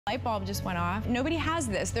Light bulb just went off. Nobody has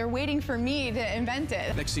this. They're waiting for me to invent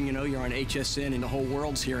it. Next thing you know, you're on HSN and the whole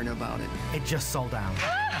world's hearing about it. It just sold out.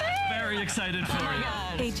 Very excited for you.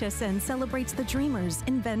 HSN celebrates the dreamers,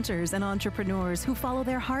 inventors, and entrepreneurs who follow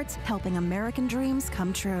their hearts, helping American dreams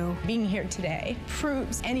come true. Being here today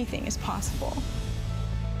proves anything is possible.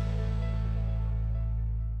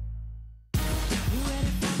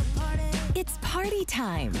 It's party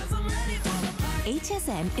time.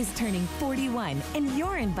 HSN is turning 41, and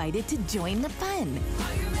you're invited to join the fun.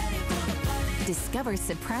 Discover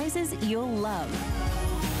surprises you'll love,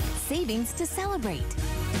 savings to celebrate,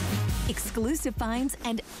 exclusive finds,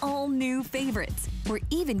 and all new favorites. We're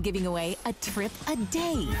even giving away a trip a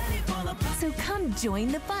day. So come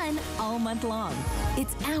join the fun all month long.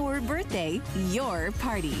 It's our birthday, your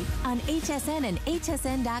party on HSN and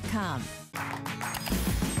hsn.com.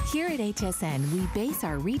 Here at HSN, we base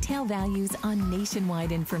our retail values on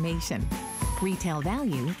nationwide information. Retail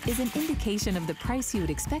value is an indication of the price you would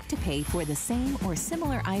expect to pay for the same or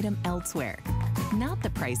similar item elsewhere, not the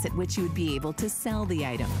price at which you would be able to sell the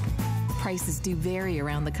item. Prices do vary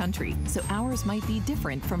around the country, so ours might be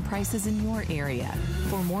different from prices in your area.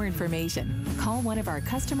 For more information, call one of our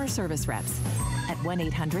customer service reps at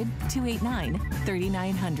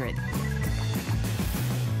 1-800-289-3900.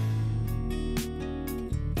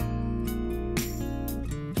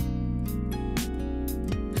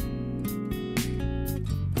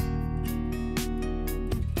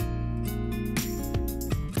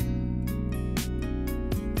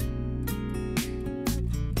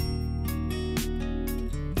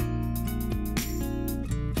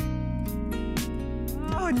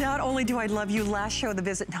 Not only do I love you, last show of the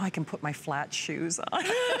visit, now I can put my flat shoes on.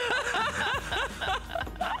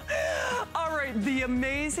 All right, the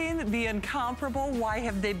amazing, the incomparable, why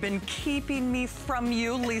have they been keeping me from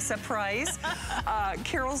you, Lisa Price?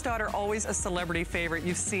 Carol's daughter, always a celebrity favorite.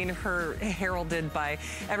 You've seen her heralded by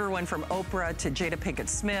everyone from Oprah to Jada Pinkett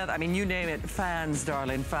Smith. I mean, you name it, fans,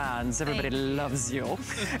 darling, fans. Everybody loves you.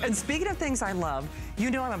 And speaking of things I love, you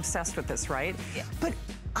know I'm obsessed with this, right? Yeah. But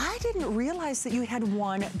I didn't realize that you had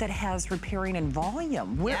one that has repairing in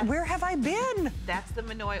volume. Where have I been? That's the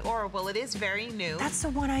Minoy Aura. Well, it is very new. That's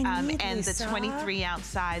the one I need, and Lisa. the 23-ounce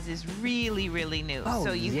size is really, really new. Oh,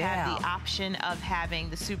 so you have the option of having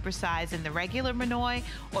the super size in the regular Minoy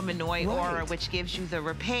or Minoy Aura, which gives you the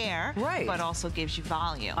repair, but also gives you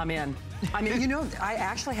volume. I'm in. I mean, you know, I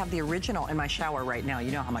actually have the original in my shower right now.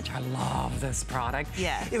 You know how much I love this product.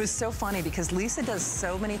 Yes. It was so funny because Lisa does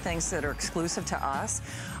so many things that are exclusive to us.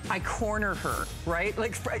 I corner her, right?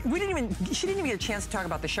 Like, she didn't even get a chance to talk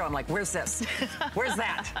about the show. I'm like, where's this? Where's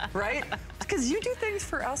that, right? Because you do things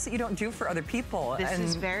for us that you don't do for other people. This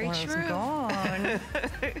is very true. Gone.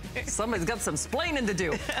 Somebody's got some splaining to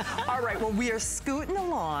do. All right, well, we are scooting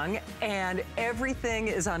along, and everything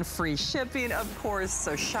is on free shipping, of course,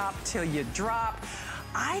 so shop till you drop.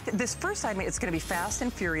 This first item, it's gonna be fast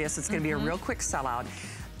and furious. It's gonna be a real quick sellout.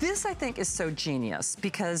 This, I think, is so genius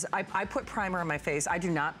because I put primer on my face. I do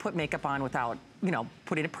not put makeup on without, you know,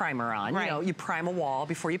 putting a primer on. You know, you prime a wall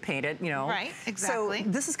before you paint it, you know. Right, exactly. So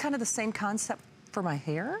this is kind of the same concept for my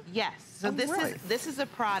hair? Yes. So this is a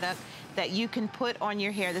product that you can put on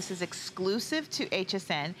your hair. This is exclusive to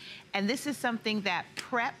HSN, and this is something that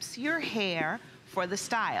preps your hair for the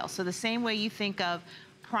style. So the same way you think of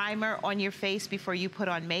primer on your face before you put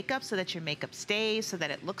on makeup so that your makeup stays, so that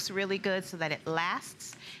it looks really good, so that it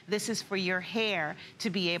lasts. This is for your hair to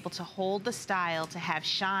be able to hold the style, to have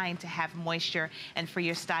shine, to have moisture, and for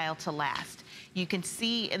your style to last. You can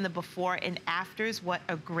see in the before and afters what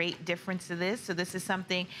a great difference it is. So this is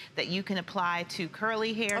something that you can apply to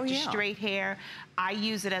curly hair, to straight hair. I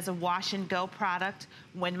use it as a wash and go product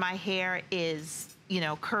when my hair is, you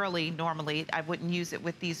know, curly normally. I wouldn't use it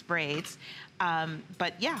with these braids.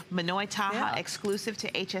 But yeah, Minoy Taha, exclusive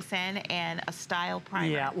to HSN, and a style primer.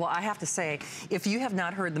 Yeah, well, I have to say, if you have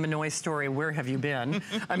not heard the Minoy story, where have you been?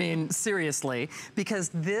 I mean, seriously,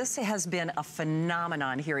 because this has been a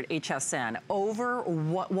phenomenon here at HSN. Over,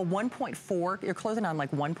 well, 1.4, you're closing on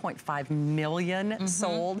like 1.5 million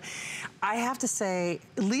sold. I have to say,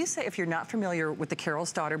 Lisa, if you're not familiar with the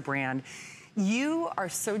Carol's Daughter brand, you are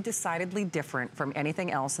so decidedly different from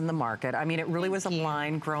anything else in the market. I mean, it really was a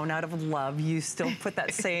line grown out of love. You still put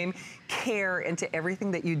that same care into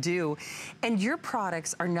everything that you do. And your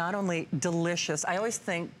products are not only delicious, I always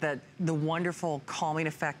think that the wonderful calming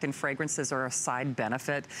effect and fragrances are a side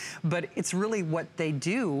benefit, but it's really what they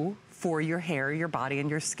do for your hair, your body, and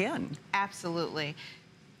your skin. Absolutely.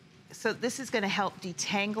 So this is going to help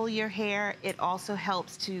detangle your hair. It also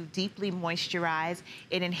helps to deeply moisturize.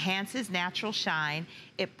 It enhances natural shine.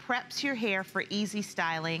 It preps your hair for easy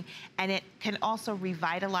styling, and it can also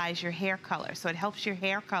revitalize your hair color. So it helps your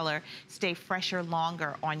hair color stay fresher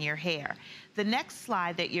longer on your hair. The next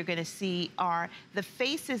slide that you're going to see are the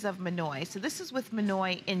faces of Minoy. So this is with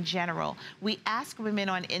Minoy in general. We ask women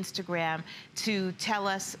on Instagram to tell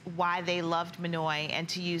us why they loved Minoy and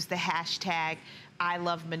to use the hashtag I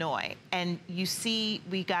love Minoy. And you see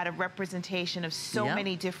we got a representation of so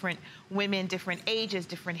many different women, different ages,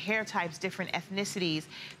 different hair types, different ethnicities,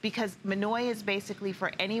 because Minoy is basically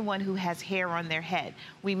for anyone who has hair on their head.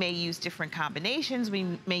 We may use different combinations,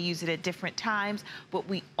 we may use it at different times, but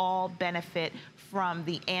we all benefit from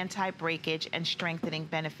the anti-breakage and strengthening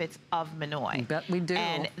benefits of Minoy. I bet we do.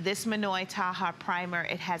 And this Minoy Taha Primer,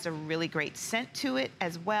 it has a really great scent to it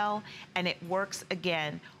as well, and it works,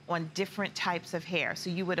 again, on different types of hair. So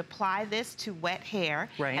you would apply this to wet hair,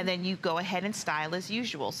 and then you go ahead and style as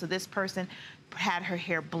usual. So this person had her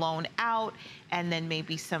hair blown out and then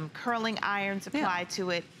maybe some curling irons applied to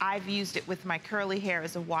it. I've used it with my curly hair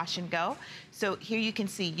as a wash and go. So here you can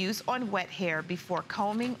see, use on wet hair before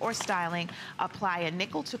combing or styling. Apply a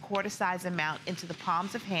nickel to quarter size amount into the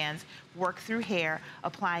palms of hands. Work through hair,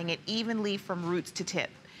 applying it evenly from roots to tip.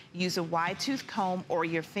 Use a wide tooth comb or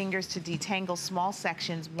your fingers to detangle small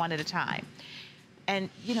sections one at a time. And,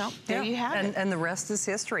 you know, there you have it. And the rest is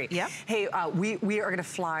history. Yep. Hey, we are going to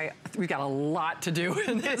fly. We've got a lot to do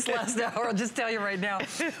in this last hour. I'll just tell you right now.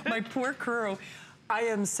 My poor crew. I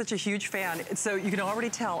am such a huge fan. So you can already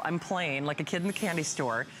tell I'm playing like a kid in the candy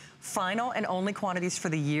store. Final and only quantities for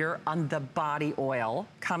the year on the body oil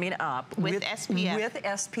coming up. With SPF. With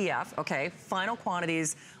SPF, okay. Final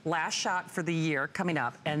quantities, last shot for the year coming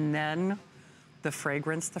up. And then the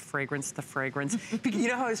fragrance, the fragrance, the fragrance. You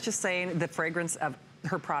know how I was just saying the fragrance of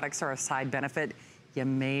her products are a side benefit? You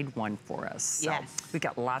made one for us. So we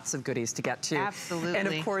got lots of goodies to get to. Absolutely. And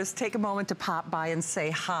of course, take a moment to pop by and say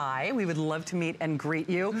hi. We would love to meet and greet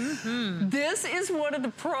you. This is one of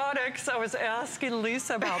the products I was asking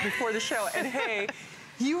Lisa about before the show. And hey,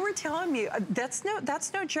 you were telling me, that's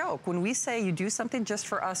no joke. When we say you do something just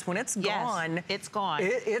for us, when it's gone. It's gone.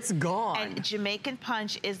 It's gone. And Jamaican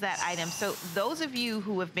Punch is that item. So those of you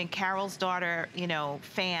who have been Carol's Daughter, you know,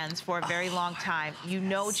 fans for a very long time, you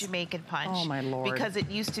know Jamaican Punch. Oh, my Lord. Because it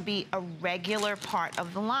used to be a regular part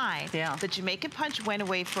of the line. Yeah. The Jamaican Punch went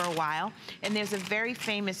away for a while, and there's a very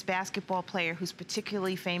famous basketball player who's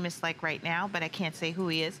particularly famous like right now, but I can't say who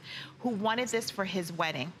he is, who wanted this for his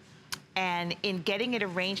wedding. And in getting it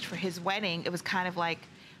arranged for his wedding, it was kind of like,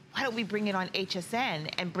 why don't we bring it on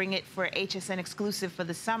HSN and bring it for HSN exclusive for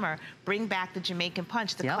the summer, bring back the Jamaican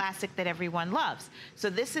Punch, the classic that everyone loves. So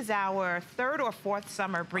this is our third or fourth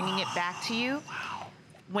summer bringing it back to you. Wow.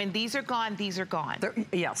 When these are gone, these are gone.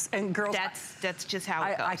 Yes, and girls, that's just how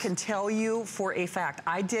it goes. I can tell you for a fact,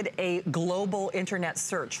 I did a global internet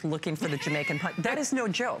search looking for the Jamaican Punch. That is no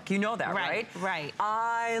joke. You know that, right? Right.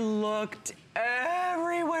 I looked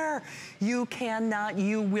everywhere. You cannot,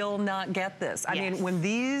 you will not get this. I mean, when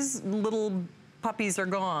these little puppies are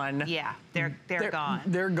gone. Yeah, they're gone.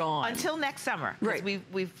 They're gone. Until next summer. Right.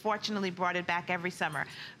 We've fortunately brought it back every summer.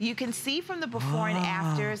 You can see from the before and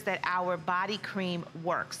afters that our body cream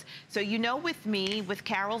works. So you know with me, with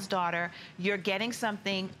Carol's Daughter, you're getting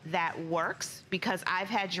something that works because I've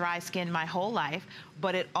had dry skin my whole life,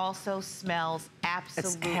 but it also smells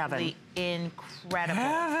absolutely incredible.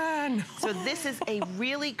 Heaven. So this is a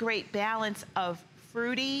really great balance of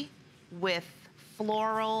fruity with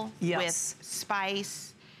floral, with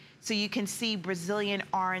spice. So you can see Brazilian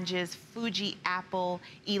oranges, Fuji apple,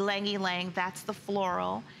 ylang ylang, that's the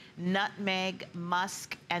floral, nutmeg,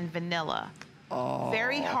 musk, and vanilla.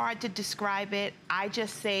 Very hard to describe it. I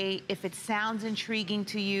just say, if it sounds intriguing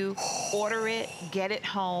to you, order it, get it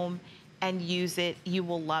home, and use it. You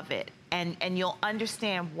will love it. And you'll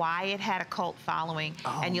understand why it had a cult following,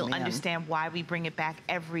 and you'll understand why we bring it back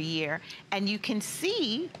every year. And you can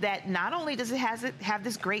see that not only does it have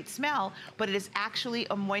this great smell, but it is actually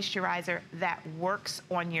a moisturizer that works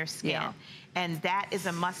on your skin. And that is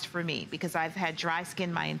a must for me because I've had dry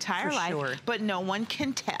skin my entire life, but no one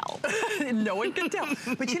can tell. No one can tell.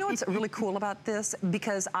 But you know what's really cool about this?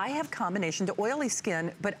 Because I have combination to oily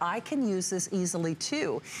skin, but I can use this easily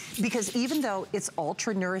too. Because even though it's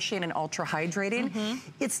ultra nourishing and ultra hydrating,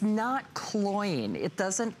 it's not cloying. It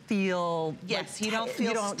doesn't feel you don't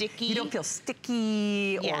feel sticky. You don't feel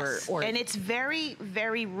sticky or and it's very,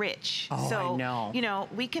 very rich. So, I know. You know,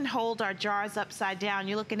 we can hold our jars upside down.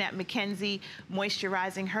 You're looking at Mackenzie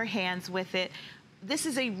moisturizing her hands with it. this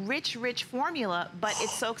is a rich, rich formula, but it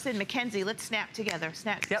soaks in. Mackenzie, let's snap together.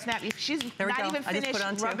 Snap, snap. She's not even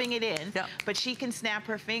finished rubbing it in, but she can snap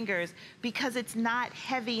her fingers because it's not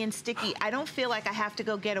heavy and sticky. I don't feel like I have to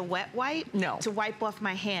go get a wet wipe to wipe off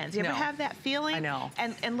my hands. You ever have that feeling? I know.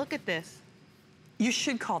 And look at this. You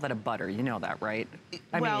should call that a butter. You know that, right?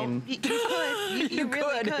 I mean, you could. You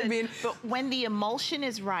really could. I mean, but when the emulsion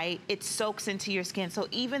is right, it soaks into your skin. So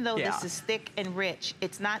even though this is thick and rich,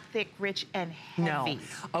 it's not thick, rich, and heavy. No.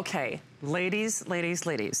 Okay, ladies, ladies,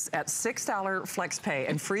 ladies, at $6 flex pay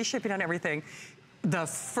and free shipping on everything, the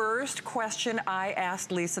first question I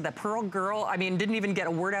asked Lisa, the Pearl girl, I mean, didn't even get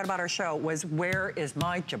a word out about our show, was where is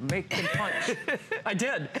my Jamaican punch? I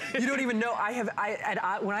did. You don't even know.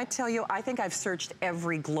 When I tell you, I think I've searched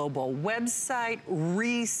every global website,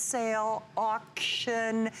 resale,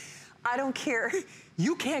 auction. I don't care.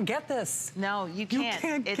 You can't get this. No, you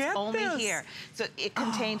can't. It's only here. So it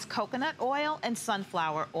contains coconut oil and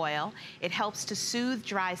sunflower oil. It helps to soothe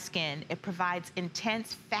dry skin. It provides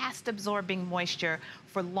intense, fast-absorbing moisture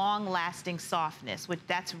for long-lasting softness, which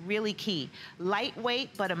that's really key. Lightweight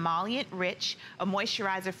but emollient-rich, a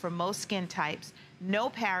moisturizer for most skin types. No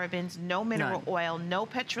parabens, no mineral oil, no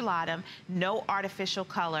petrolatum, no artificial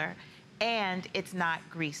color, and it's not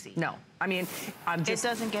greasy. No. I mean, it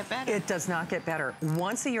doesn't get better. It does not get better.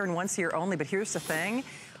 Once a year and once a year only, but here's the thing.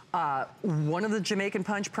 One of the Jamaican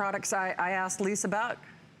Punch products I asked Lisa about,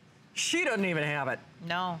 she doesn't even have it.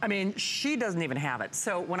 No. I mean, she doesn't even have it.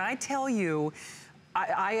 So when I tell you,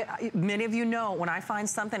 many of you know, when I find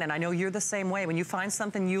something, and I know you're the same way, when you find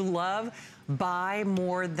something you love, buy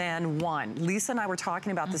more than one. Lisa and I were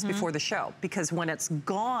talking about this before the show, because when it's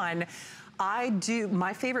gone,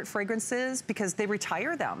 my favorite fragrances, because they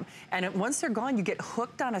retire them. And once they're gone, you get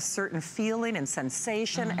hooked on a certain feeling and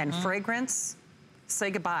sensation and fragrance. Say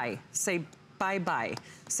goodbye, say bye-bye.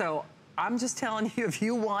 So I'm just telling you, if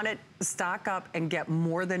you want it, stock up and get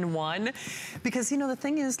more than one. Because, you know, the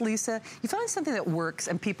thing is, Lisa, you find something that works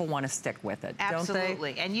and people want to stick with it, Absolutely.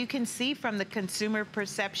 Don't they? And you can see from the consumer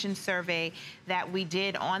perception survey that we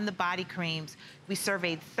did on the body creams, we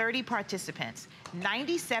surveyed 30 participants.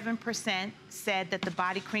 97% said that the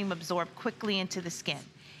body cream absorbed quickly into the skin.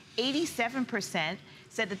 87%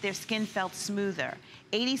 said that their skin felt smoother.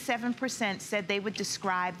 87% said they would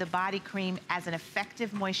describe the body cream as an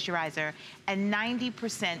effective moisturizer, and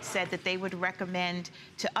 90% said that they would recommend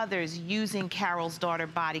to others using Carol's Daughter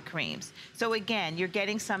body creams. So again, you're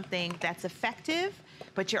getting something that's effective,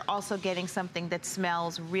 but you're also getting something that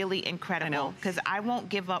smells really incredible. Because I won't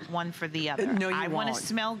give up one for the other. No, you I want won't. to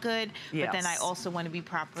smell good, but then I also want to be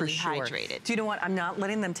properly hydrated. Do you know what? I'm not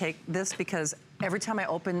letting them take this because every time I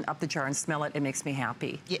open up the jar and smell it, it makes me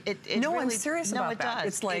happy. Yeah, no, really, I'm serious about that. Does.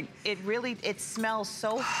 It's like it smells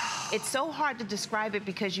so. It's so hard to describe it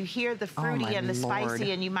because you hear the fruity and the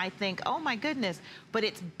spicy, and you might think, oh my goodness, but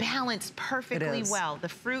it's balanced perfectly well. The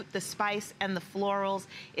fruit, the spice, and the florals.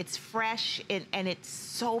 It's fresh and it's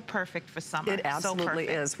so perfect for summer. It absolutely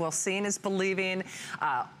is. Well, seeing is believing.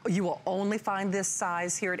 You will only find this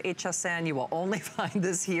size here at HSN. You will only find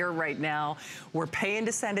this here right now. We're paying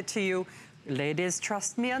to send it to you. Ladies,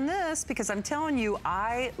 trust me on this, because I'm telling you,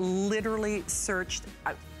 I literally searched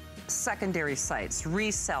secondary sites,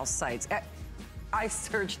 resale sites. I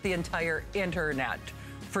searched the entire internet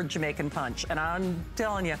for Jamaican Punch, and I'm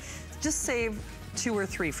telling you, just save 2 or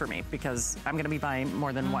 3 for me, because I'm gonna be buying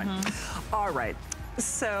more than one. All right,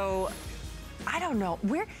 so I don't know,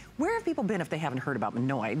 where have people been if they haven't heard about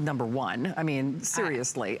Minoy, number one? I mean,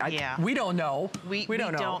 seriously. We don't know. We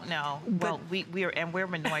don't know. Well, we're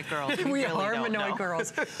Minoy girls. We are Minoy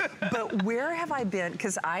girls. But where have I been?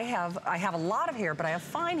 Because I have a lot of hair, but I have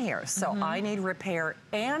fine hair. So I need repair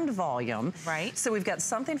and volume. Right. So we've got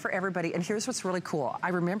something for everybody. And here's what's really cool. I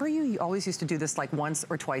remember you always used to do this like once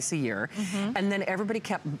or twice a year. And then everybody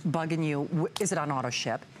kept bugging you, is it on auto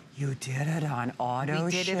ship? You did it on auto ship?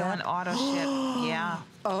 We did it on auto ship, yeah.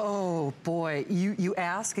 Oh boy, you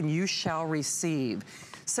ask and you shall receive.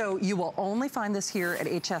 So you will only find this here at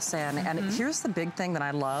HSN. And here's the big thing that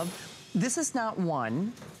I love. This is not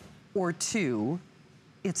 1 or 2,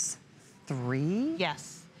 it's 3?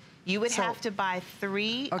 Yes. You would have to buy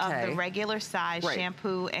 3 of the regular size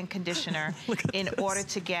shampoo and conditioner in order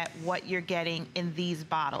to get what you're getting in these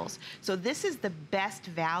bottles. So this is the best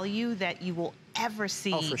value that you will ever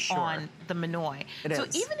see on the Minoy. So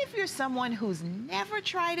even if you're someone who's never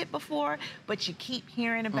tried it before, but you keep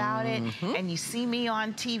hearing about it, and you see me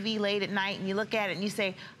on TV late at night, and you look at it and you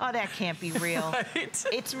say, oh, that can't be real.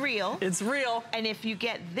 It's real. It's real. And if you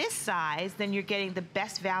get this size, then you're getting the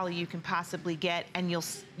best value you can possibly get, and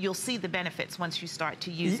you'll see the benefits once you start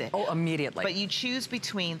to use it. Oh, immediately. But you choose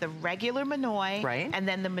between the regular Minoy and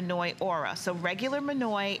then the Minoy Aura. So regular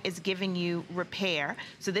Minoy is giving you repair.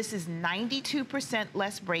 So this is 92%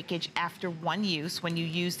 less breakage after one use when you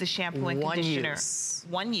use the shampoo and conditioner.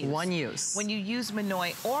 One use. When you use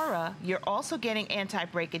Minoy Aura, you're also getting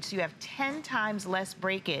anti-breakage, so you have 10 times less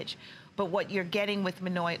breakage. But what you're getting with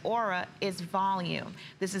Minoy Aura is volume.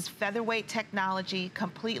 This is featherweight technology,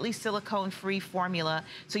 completely silicone-free formula.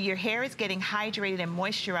 So your hair is getting hydrated and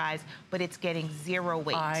moisturized, but it's getting zero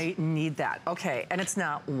weight. I need that. Okay, and it's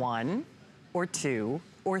not 1 or 2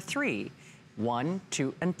 or 3. 1,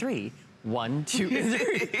 2, and 3. 1, 2, and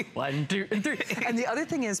 3. 1, 2, and 3. And the other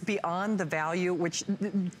thing is, beyond the value, which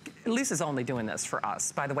Lisa's only doing this for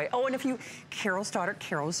us, by the way. Oh, and if you, Carol's daughter,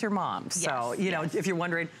 Carol's her mom. So, you know, if you're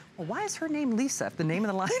wondering, well, why is her name Lisa if the name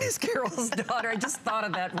of the line is Carol's daughter? I just thought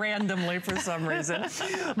of that randomly for some reason.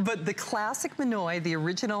 But the classic Minoy, the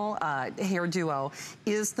original hair duo,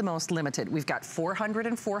 is the most limited. We've got 400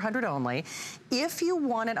 and 400 only. If you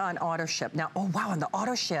want it on auto ship, now, oh wow, on the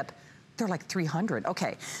auto ship, they're like 300.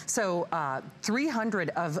 Okay, so 300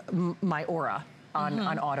 of my Aura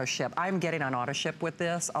on auto ship. I'm getting on auto ship with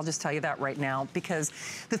this. I'll just tell you that right now, because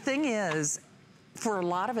the thing is, for a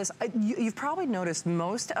lot of us, you've probably noticed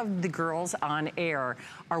most of the girls on air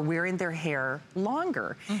are wearing their hair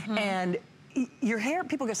longer. And your hair,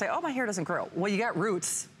 people can say, oh, my hair doesn't grow. Well, you got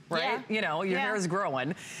roots, right? You know, your hair is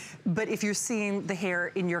growing. But if you're seeing the hair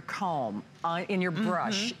in your comb, in your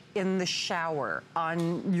brush, in the shower,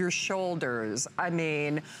 on your shoulders, I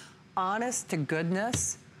mean, honest to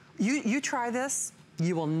goodness, you try this,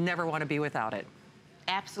 you will never want to be without it.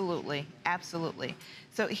 Absolutely, absolutely.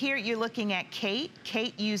 So here you're looking at Kate.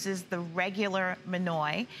 Kate uses the regular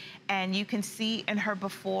Minoy, and you can see in her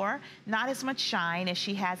before, not as much shine as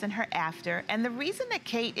she has in her after. And the reason that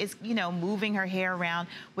Kate is, you know, moving her hair around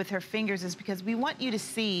with her fingers is because we want you to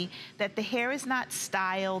see that the hair is not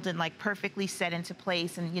styled and like perfectly set into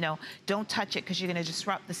place, and, you know, don't touch it because you're going to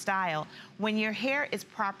disrupt the style. When your hair is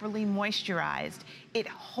properly moisturized, it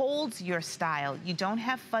holds your style. You don't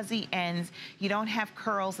have fuzzy ends. You don't have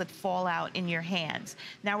curls that fall out in your hands.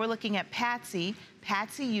 Now we're looking at Patsy.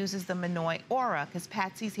 Patsy uses the Minoy Aura because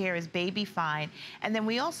Patsy's hair is baby fine. And then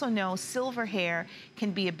we also know silver hair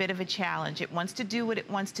can be a bit of a challenge. It wants to do what it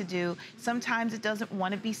wants to do. Sometimes it doesn't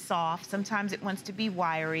want to be soft. Sometimes it wants to be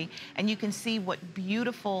wiry. And you can see what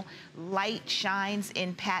beautiful light shines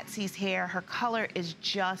in Patsy's hair. Her color is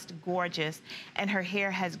just gorgeous. And her hair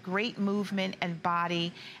has great movement and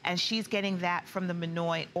body. And she's getting that from the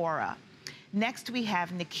Minoy Aura. Next, we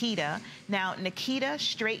have Nikita. Now, Nikita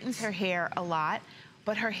straightens her hair a lot,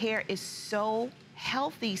 but her hair is so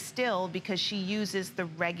healthy still because she uses the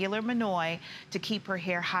regular Minoy to keep her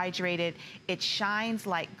hair hydrated. It shines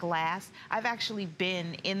like glass. I've actually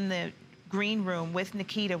been in the green room with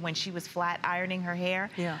Nikita when she was flat ironing her hair.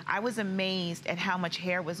 I was amazed at how much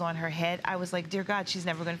hair was on her head. I was like, dear God, she's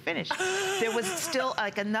never gonna finish. There was still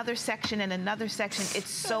like another section and another section. It's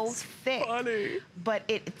so thick, but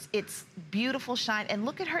it's beautiful shine. And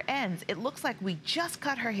look at her ends. It looks like we just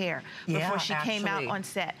cut her hair before she came out on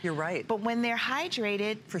set. You're right. But when they're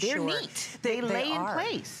hydrated, they're neat. They lay in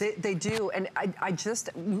place. They do. And I just,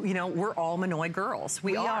 you know, we're all Minoy girls.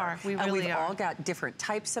 We are. We and really we've are. all got different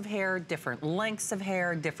types of hair, different lengths of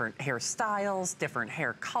hair, different hairstyles, different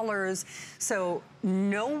hair colors. So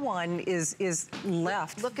no one is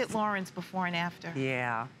left. Look at Lauren's before and after.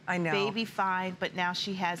 Yeah, I know. Baby fine, but now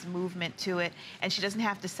she has movement to it, and she doesn't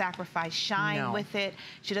have to sacrifice shine with it.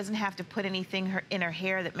 She doesn't have to put anything in her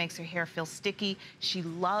hair that makes her hair feel sticky. She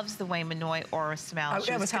loves the way Minoy Aura smells.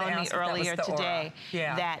 She was telling me earlier today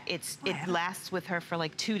that it lasts with her for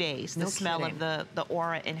like 2 days. The smell of the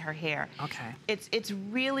Aura in her hair. Okay. It's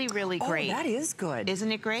really, really great. Oh, that is good.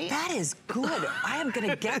 Isn't it great? That is good. I am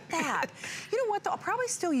gonna get that. You know what though? I'll probably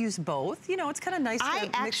still use both. You know, it's kind of nice to mix it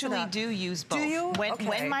up. I actually do use both. Do you?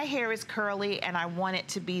 When my hair is curly and I want it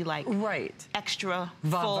to be like extra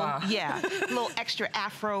full, a little extra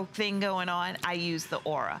afro thing going on, I use the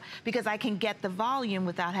Aura because I can get the volume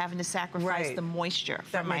without having to sacrifice the moisture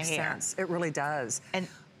from my hair. That makes sense. It really does. And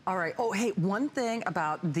all right. Oh, hey, one thing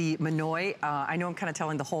about the Minoy, I know I'm kind of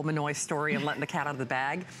telling the whole Minoy story and letting the cat out of the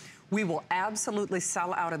bag. We will absolutely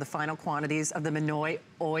sell out of the final quantities of the Minoy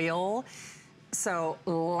oil. So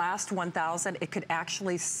last 1,000, it could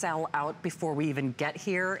actually sell out before we even get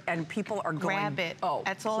here, and people are going, grab it. Oh,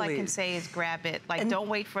 that's all I can say is grab it. Like, don't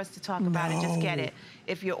wait for us to talk about it, just get it.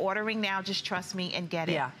 If you're ordering now, just trust me and get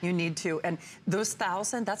it. Yeah, you need to. And those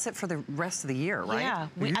 1,000, that's it for the rest of the year, right? Yeah,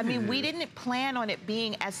 I mean, we didn't plan on it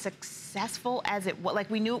being as successful as it was. Like,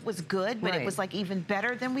 we knew it was good, but it was like even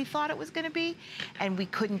better than we thought it was gonna be, and we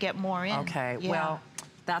couldn't get more in. Okay, well,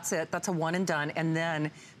 that's it. That's a one and done. And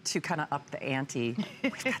then to kind of up the ante,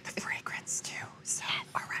 we've got the fragrance too. So,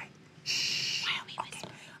 all right. Shh. Okay.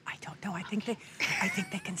 I don't know. I think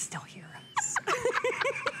they can still hear us.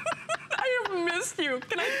 I have missed you.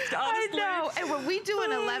 Can I honestly? I know. And when we do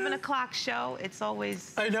an 11 o'clock show, it's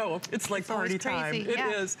always. I know. It's like party time. It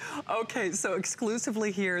is. Okay, so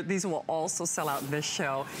exclusively here, these will also sell out this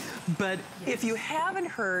show. But if you haven't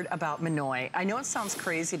heard about Minoy, I know it sounds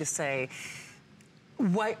crazy to say,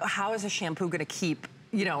 how is a shampoo going to keep,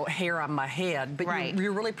 you know, hair on my head, but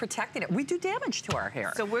you're really protecting it. We do damage to our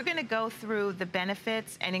hair. So we're gonna go through the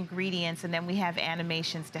benefits and ingredients, and then we have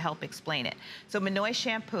animations to help explain it. So Minoy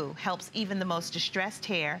shampoo helps even the most distressed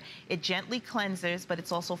hair. It gently cleanses, but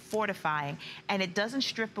it's also fortifying, and it doesn't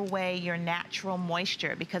strip away your natural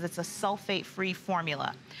moisture because it's a sulfate-free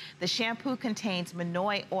formula. The shampoo contains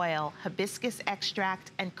Minoy oil, hibiscus extract,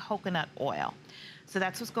 and coconut oil. So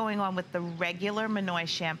that's what's going on with the regular Minoy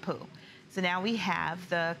shampoo. So now we have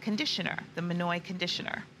the conditioner, the Minoy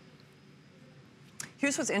conditioner.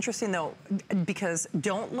 Here's what's interesting though, because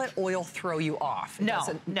don't let oil throw you off. No.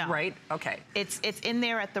 Right? Okay. It's in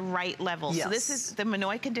there at the right level. Yes. So this is, the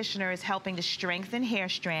Minoy conditioner is helping to strengthen hair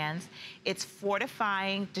strands. It's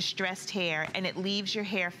fortifying distressed hair, and it leaves your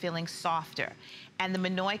hair feeling softer. And the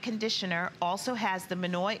Minoy conditioner also has the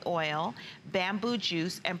Minoy oil, bamboo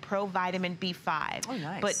juice, and provitamin B5. Oh,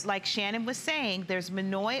 nice. But like Shannon was saying, there's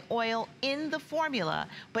Minoy oil in the formula,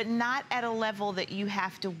 but not at a level that you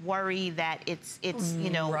have to worry that it's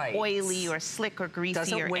you know, oily or slick or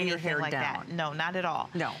greasy or anything like that. No, not at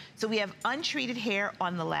all. No. So we have untreated hair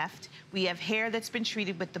on the left. We have hair that's been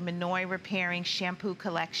treated with the Minoy Repairing Shampoo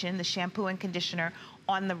Collection, the shampoo and conditioner,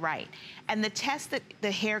 on the right. And the test that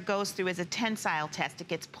the hair goes through is a tensile test. It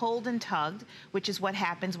gets pulled and tugged, which is what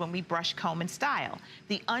happens when we brush, comb, and style.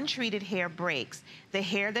 The untreated hair breaks. The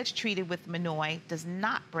hair that's treated with Minoy does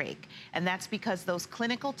not break. And that's because those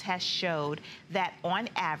clinical tests showed that on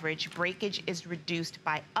average, breakage is reduced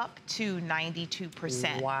by up to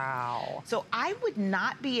 92%. Wow. So I would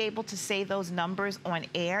not be able to say those numbers on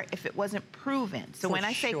air if it wasn't proven. So when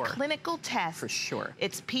I say clinical tests,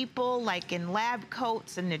 it's people like in lab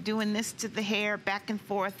coats, and they're doing this to the hair back and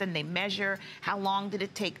forth, and they measure how long did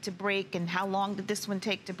it take to break and how long did this one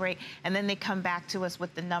take to break, and then they come back to us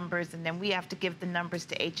with the numbers, and then we have to give the numbers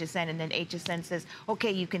to HSN, and then HSN says,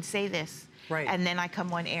 okay, you can say this. Right. And then I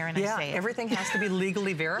come on air and I say it. Everything has to be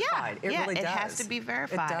legally verified. It really does. It has to be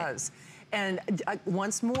verified. It does. And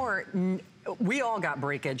once more, we all got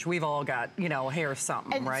breakage. We've all got, you know, hair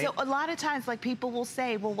something, right? So a lot of times, like, people will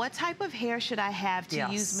say, well, what type of hair should I have to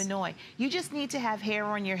use Minoy? You just need to have hair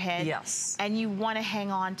on your head. Yes. And you want to hang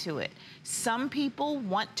on to it. Some people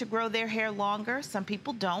want to grow their hair longer. Some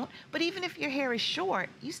people don't. But even if your hair is short,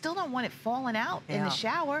 you still don't want it falling out in the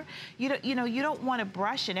shower. You don't want to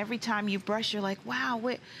brush, and every time you brush, you're like, wow,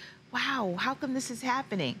 wow, how come this is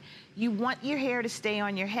happening? You want your hair to stay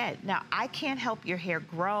on your head. Now, I can't help your hair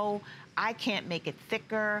grow. I can't make it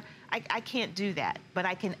thicker. I can't do that. But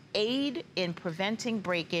I can aid in preventing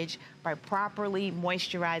breakage by properly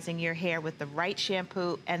moisturizing your hair with the right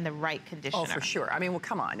shampoo and the right conditioner. Oh, for sure. I mean, well,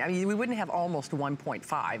 come on. I mean, we wouldn't have almost 1.5.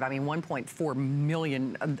 I mean, 1.4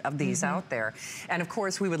 million of these out there. And of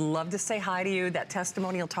course, we would love to say hi to you. That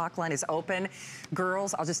testimonial talk line is open.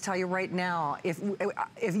 Girls, I'll just tell you right now, if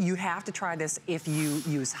you have to try this, if you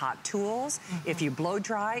use hot tools, if you blow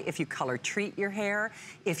dry, if you color treat your hair,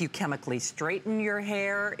 if you chemically straighten your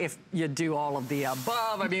hair, if you do all of the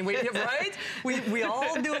above. I mean, right? We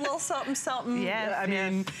all do a little something, something. Yes, I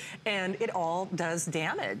mean, and it all does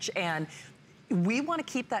damage. And we want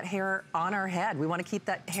to keep that hair on our head. We want to keep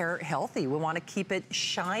that hair healthy. We want to keep it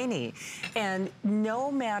shiny. And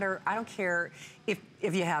no matter, I don't care if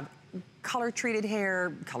you have color-treated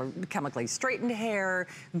hair, chemically straightened hair,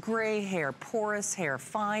 gray hair, porous hair,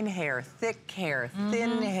 fine hair, thick hair,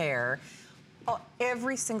 thin hair.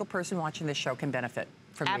 Every single person watching this show can benefit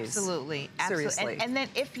from these. Absolutely. Seriously. And then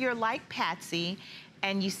if you're like Patsy,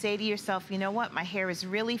 and you say to yourself, you know what, my hair is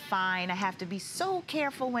really fine. I have to be so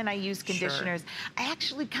careful when I use conditioners. I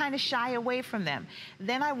actually kind of shy away from them.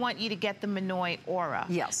 Then I want you to get the Minoy Aura.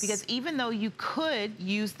 Yes. Because even though you could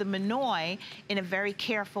use the Minoy in a very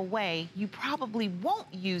careful way, you probably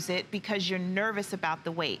won't use it because you're nervous about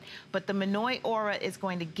the weight. But the Minoy Aura is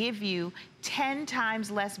going to give you 10 times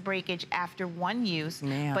less breakage after one use,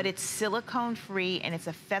 but it's silicone free and it's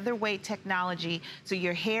a featherweight technology, so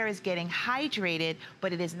your hair is getting hydrated,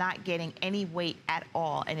 but it is not getting any weight at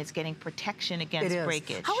all, and it's getting protection against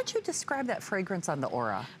breakage. How would you describe that fragrance on the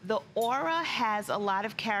Aura? The Aura has a lot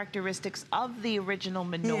of characteristics of the original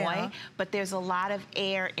Minoy, but there's a lot of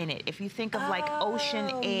air in it. If you think of like ocean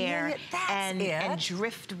air and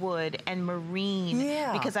driftwood and marine,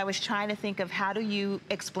 because I was trying to think of how do you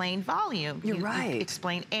explain volume? You're you right.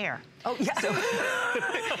 Explain air. Oh, yeah. So,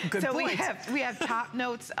 Good so point. we have top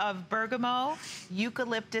notes of bergamot,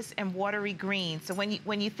 eucalyptus, and watery green. So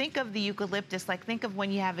when you think of the eucalyptus, like think of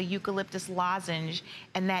when you have a eucalyptus lozenge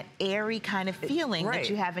and that airy kind of feeling that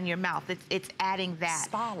you have in your mouth. It's adding that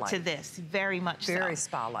to this, very much so. Very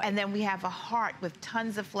spa-like. And then we have a heart with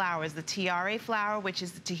tons of flowers. The tiare flower, which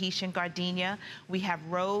is the Tahitian gardenia. We have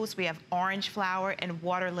rose, we have orange flower, and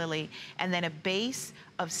water lily. And then a base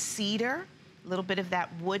of cedar, a little bit of that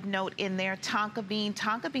wood note in there. Tonka bean.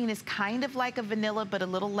 Tonka bean is kind of like a vanilla, but a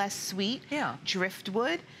little less sweet. Yeah.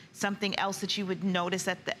 Driftwood, something else that you would notice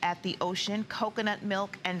at the ocean. Coconut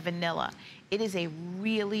milk and vanilla. It is a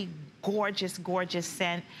really gorgeous, gorgeous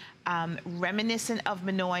scent. Reminiscent of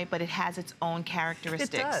Minoy, but it has its own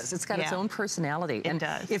characteristics. It does. It's got its own personality. It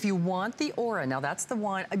does. If you want the Aura, now that's the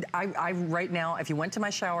one, I right now, if you went to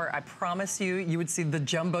my shower, I promise you, you would see the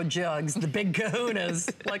jumbo jugs, the big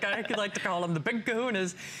kahunas, like I like to call them, the big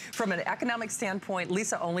kahunas. From an economic standpoint,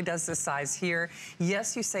 Lisa only does this size here.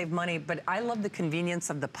 Yes, you save money, but I love the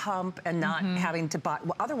convenience of the pump and not having to buy,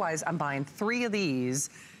 well, otherwise I'm buying 3 of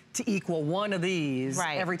these to equal 1 of these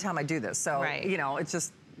every time I do this. So, you know, it's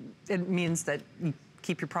just, it means that you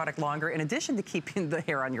keep your product longer in addition to keeping the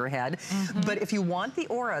hair on your head. But if you want the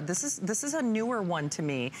Aura, this is a newer one to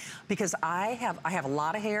me because I have a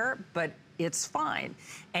lot of hair, but it's fine.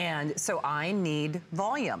 And so I need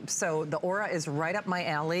volume. So the Aura is right up my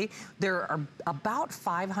alley. There are about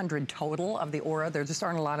 500 total of the Aura. There just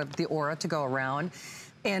aren't a lot of the Aura to go around.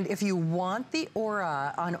 And if you want the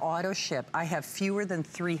Aura on auto ship, I have fewer than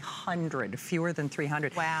 300,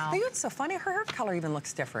 Wow. I think it's so funny, her hair color even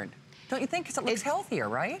looks different. Don't you think? Because it looks healthier,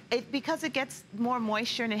 right? Because it gets more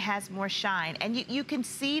moisture and it has more shine. And you can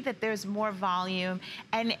see that there's more volume,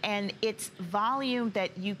 and it's volume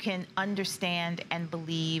that you can understand and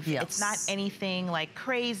believe. It's not anything like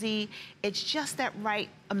crazy. It's just that right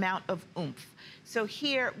amount of oomph. So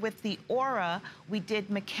here with the Aura, we did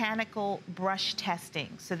mechanical brush testing.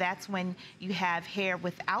 So that's when you have hair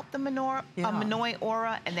without the Minoy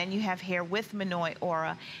Aura, and then you have hair with Minoy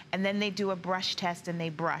Aura, and then they do a brush test and they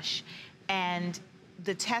brush. And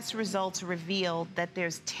the test results revealed that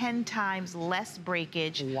there's 10 times less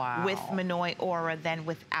breakage with Minoy Aura than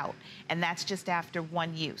without. And that's just after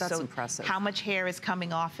 1 use. That's impressive. How much hair is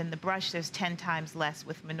coming off in the brush? There's 10 times less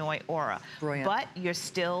with Minoy Aura. Brilliant. But you're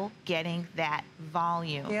still getting that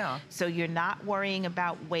volume. So you're not worrying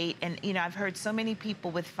about weight. And you know, I've heard so many people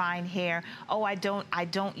with fine hair, oh, I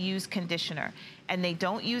don't use conditioner. And they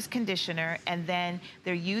don't use conditioner, and then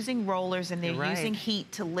they're using rollers and they're using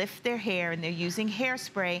heat to lift their hair, and they're using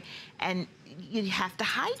hairspray, and you have to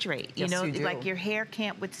hydrate. You know, like your hair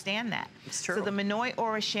can't withstand that. It's true. So the Minoy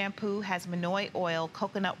Aura shampoo has Minoy oil,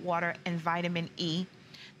 coconut water, and vitamin E.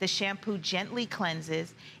 The shampoo gently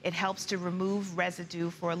cleanses. It helps to remove residue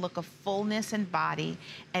for a look of fullness and body,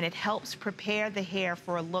 and it helps prepare the hair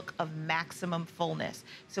for a look of maximum fullness.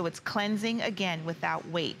 So it's cleansing, again, without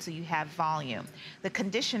weight, so you have volume. The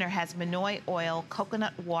conditioner has Minoy oil,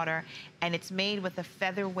 coconut water, and it's made with a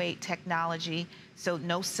featherweight technology, so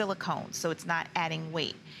no silicone, so it's not adding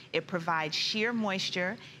weight. It provides sheer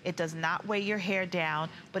moisture. It does not weigh your hair down,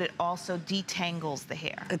 but it also detangles the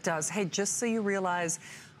hair. It does. Hey, just so you realize,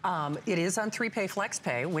 it is on 3-Pay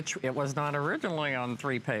FlexPay, which it was not originally on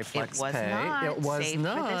 3-Pay FlexPay. It was not. It was save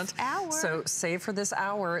not. For this hour. So save for this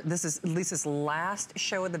hour. This is Lisa's last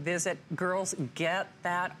show of the visit. Girls, get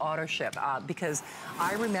that auto ship because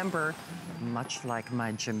I remember, much like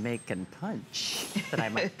my Jamaican punch that I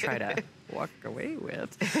might try to walk away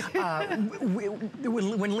with.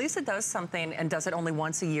 When Lisa does something and does it only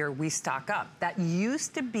once a year, we stock up. That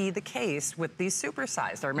used to be the case with these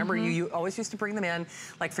supersized. I remember you always used to bring them in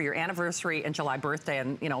like for your anniversary and July birthday,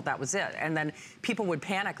 and you know, that was it. And then people would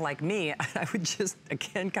panic like me. I would just,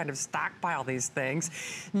 again, kind of stockpile these things.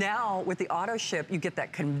 Now, with the auto ship, you get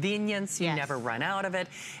that convenience. You never run out of it.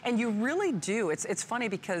 And you really do. It's funny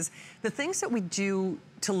because the things that we do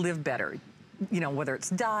to live better, you know, whether it's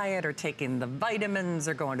diet or taking the vitamins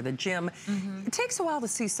or going to the gym, it takes a while to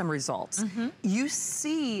see some results. You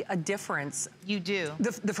see a difference. You do.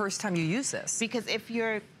 The first time you use this. Because if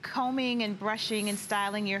you're combing and brushing and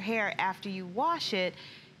styling your hair after you wash it,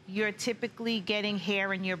 you're typically getting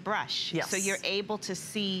hair in your brush. Yes. So you're able to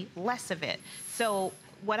see less of it. So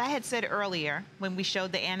what I had said earlier when we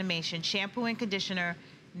showed the animation, shampoo and conditioner,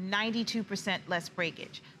 92% less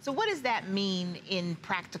breakage. So what does that mean in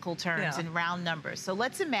practical terms, in round numbers? So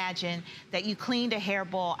let's imagine that you cleaned a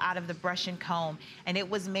hairball out of the brush and comb and it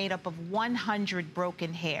was made up of 100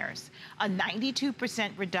 broken hairs. A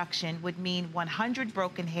 92% reduction would mean 100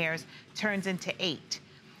 broken hairs turns into 8.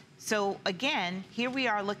 So again, here we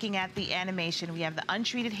are looking at the animation. We have the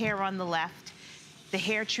untreated hair on the left, the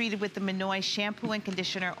hair treated with the Minoy shampoo and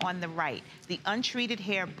conditioner on the right. The untreated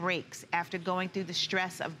hair breaks after going through the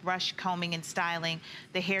stress of brush, combing, and styling.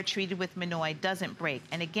 The hair treated with Minoy doesn't break.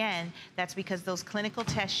 And again, that's because those clinical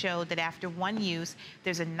tests showed that after one use,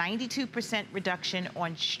 there's a 92% reduction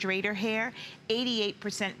on straighter hair,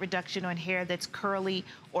 88% reduction on hair that's curly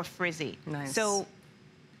or frizzy. Nice. So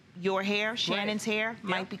your hair, Shannon's hair,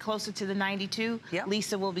 might be closer to the 92.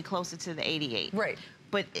 Lisa will be closer to the 88. Right.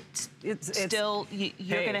 But it's still,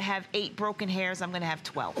 you're going to have 8 broken hairs, I'm going to have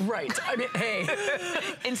 12. Right. I mean, hey.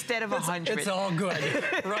 Instead of 100. It's all good,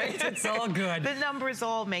 right? It's all good. The numbers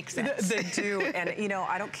all make sense. They do. And, you know,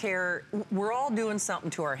 I don't care. We're all doing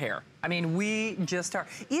something to our hair. I mean, we just are.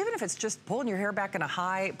 Even if it's just pulling your hair back in a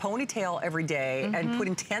high ponytail every day and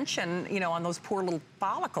putting tension, you know, on those poor little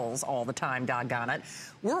follicles all the time, doggone it,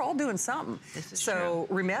 we're all doing something. This is so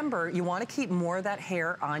remember, you want to keep more of that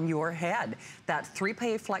hair on your head. That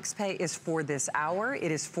 3-pay flex pay is for this hour.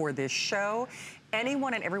 It is for this show.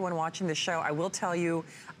 Anyone and everyone watching this show, I will tell you,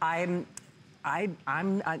 I'm going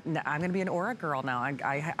to be an Aura girl now.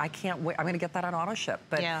 I can't wait. I'm going to get that on auto ship.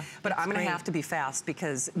 But I'm going to have to be fast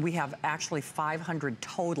because we have actually 500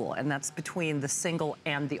 total, and that's between the single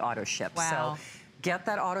and the auto ship. Wow. So get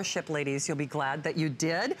that auto ship, ladies. You'll be glad that you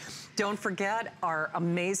did. Don't forget our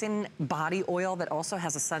amazing body oil that also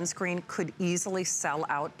has a sunscreen could easily sell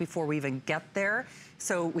out before we even get there.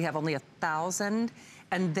 So we have only 1,000.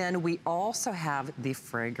 And then we also have the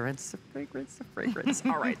fragrance,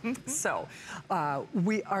 All right, so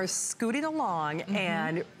we are scooting along,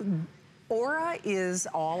 and Aura is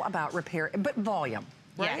all about repair, but volume,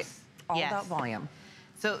 right? Yes. All about volume.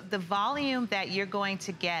 So the volume that you're going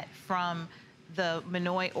to get from the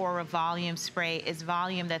Minoy Aura Volume Spray is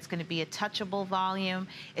volume that's going to be a touchable volume.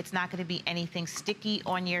 It's not going to be anything sticky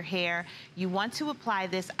on your hair. You want to apply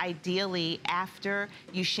this ideally after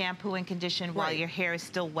you shampoo and condition while your hair is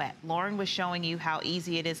still wet. Lauren was showing you how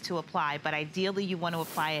easy it is to apply, but ideally you want to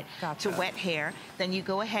apply it to wet hair. Then you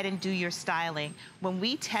go ahead and do your styling. When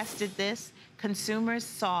we tested this, consumers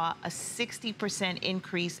saw a 60%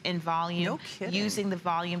 increase in volume using the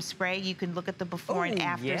volume spray. You can look at the before and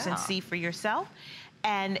afters and see for yourself.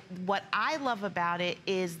 And what I love about it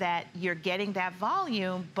is that you're getting that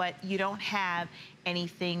volume, but you don't have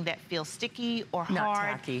anything that feels sticky or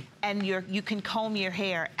hard. Tacky. And you can comb your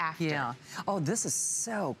hair after. Yeah. Oh, this is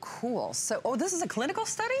so cool. So, this is a clinical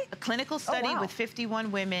study? A clinical study with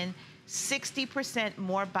 51 women, 60%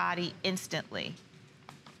 more body instantly.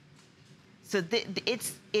 So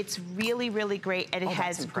it's really, really great, and it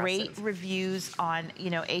has great reviews on, you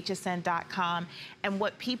know, hsn.com. And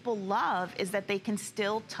what people love is that they can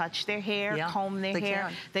still touch their hair, comb their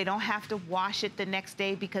hair. They don't have to wash it the next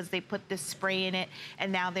day because they put this spray in it,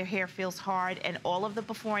 and now their hair feels hard. And all of the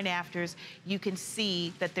before and afters, you can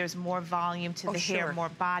see that there's more volume to the hair, more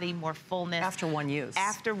body, more fullness. After one use.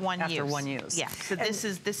 After one use. After one use. Yeah. So this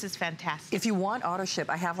is fantastic. If you want auto ship,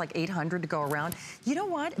 I have like 800 to go around. You know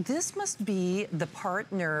what? This must be the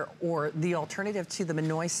partner or the alternative to the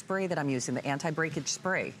Minoy spray that I'm using, the anti-breakage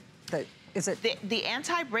spray. Is it? The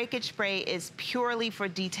anti-breakage spray is purely for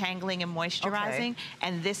detangling and moisturizing,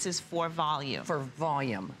 and this is for volume. For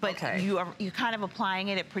volume, but you're kind of applying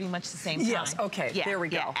it at pretty much the same time. Yes, okay, there we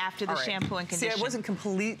go. Yeah, after the shampoo and conditioner. See, I wasn't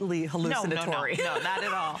completely hallucinatory. No, not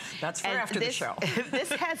at all. That's for after the show.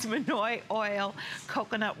 This has Manoi oil,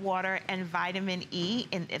 coconut water, and vitamin E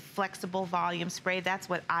in a flexible volume spray. That's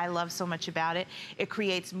what I love so much about it. It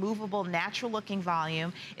creates movable, natural-looking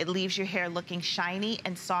volume. It leaves your hair looking shiny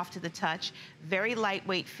and soft to the touch. Very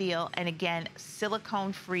lightweight feel, and again,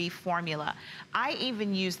 silicone-free formula. I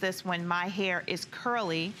even use this when my hair is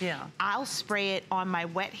curly. Yeah. I'll spray it on my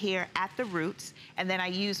wet hair at the roots, and then I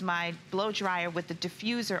use my blow dryer with the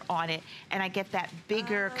diffuser on it, and I get that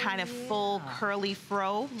bigger kind of full curly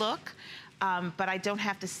fro look. But I don't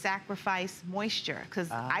have to sacrifice moisture,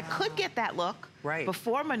 because I could get that look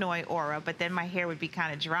before Manoi Aura, but then my hair would be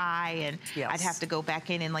kind of dry, and I'd have to go back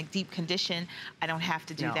in and like deep condition. I don't have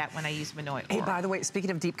to do that when I use Manoi Aura. Hey, by the way, speaking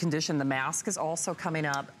of deep condition, the mask is also coming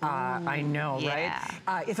up. I know,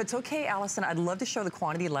 right? If it's okay, Allison, I'd love to show the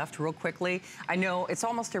quantity left real quickly. I know it's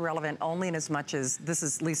almost irrelevant, only in as much as this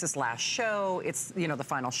is Lisa's last show. It's, you know, the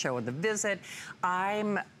final show of the visit.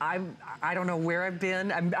 I don't know where I've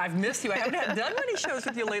been. I've missed you. I haven't done many shows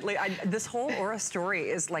with you lately. This whole Aura story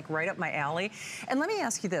is like right up my alley. And let me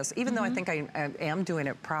ask you this, even though I think I am doing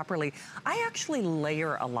it properly, I actually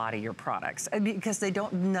layer a lot of your products because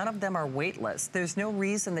none of them are weightless. There's no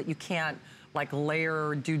reason that you can't like layer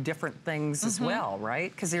or do different things as well,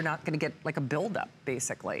 right? Because you're not going to get like a buildup,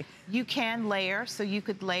 basically. You can layer, so you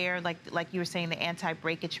could layer, like you were saying, the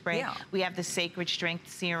anti-breakage spray. Yeah. We have the Sacred Strength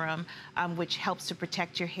Serum, which helps to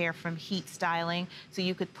protect your hair from heat styling. So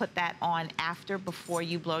you could put that on before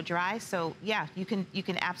you blow dry. So yeah, you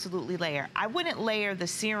can absolutely layer. I wouldn't layer the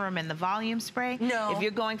serum and the volume spray. No. If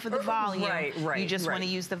you're going for the volume, you just want to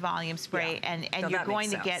use the volume spray, and you're going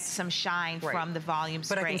to get some shine from the volume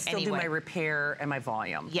spray. But I can still do my repair and my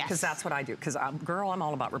volume. Yes. Because that's what I do. Because girl, I'm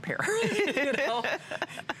all about repair. You know?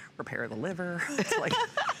 Repair the liver. It's like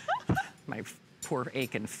my poor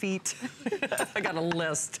aching feet. I got a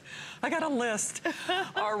list.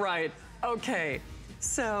 All right. Okay.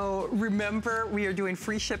 So remember, we are doing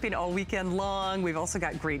free shipping all weekend long. We've also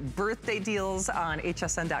got great birthday deals on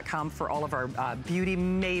hsn.com for all of our beauty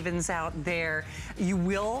mavens out there.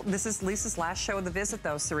 This is Lisa's last show of the visit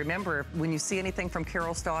though, so remember, when you see anything from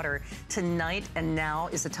Carol's Daughter, tonight and now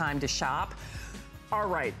is the time to shop. All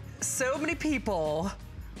right, so many people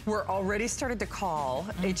were already started to call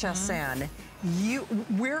HSN.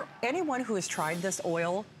 Anyone who has tried this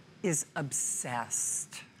oil is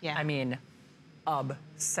obsessed. Yeah. I mean,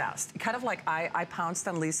 obsessed. Kind of like I pounced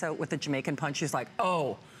on Lisa with the Jamaican punch. She's like,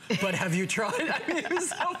 oh, but have you tried? I mean, it was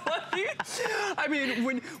so funny. I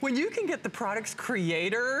mean, when you can get the product's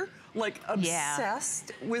creator like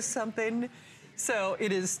obsessed with something. So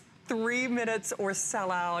it is 3 minutes or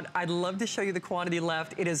sell out. I'd love to show you the quantity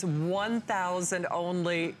left. It is 1,000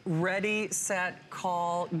 only. Ready, set,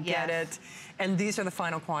 call, get it. And these are the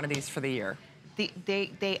final quantities for the year.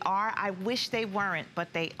 They are. I wish they weren't,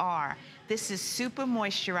 but they are. This is super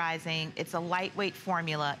moisturizing. It's a lightweight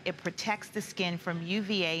formula. It protects the skin from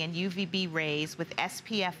UVA and UVB rays with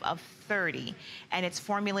SPF of 30, and it's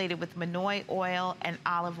formulated with Manoi oil and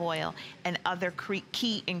olive oil and other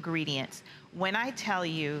key ingredients. When I tell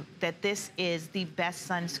you that this is the best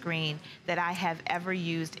sunscreen that I have ever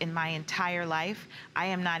used in my entire life, I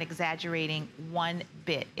am not exaggerating one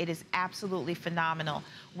bit. It is absolutely phenomenal.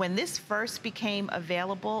 When this first became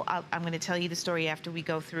available, I'm going to tell you the story after we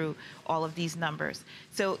go through all of these numbers.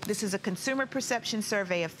 So this is a consumer perception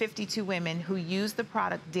survey of 52 women who use the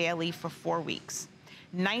product daily for 4 weeks.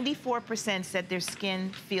 94% said their skin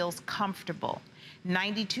feels comfortable.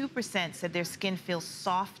 92% said their skin feels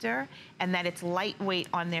softer and that it's lightweight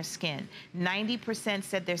on their skin. 90%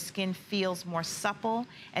 said their skin feels more supple,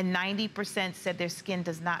 and 90% said their skin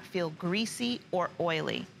does not feel greasy or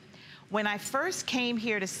oily. When I first came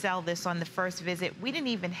here to sell this on the first visit, we didn't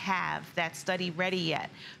even have that study ready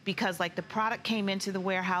yet, because like the product came into the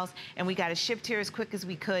warehouse and we got it shipped here as quick as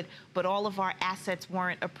we could, but all of our assets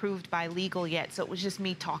weren't approved by legal yet, so it was just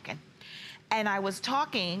me talking. And I was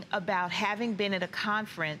talking about having been at a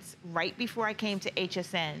conference right before I came to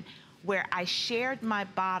HSN, where I shared my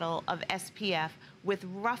bottle of SPF with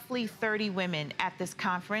roughly 30 women at this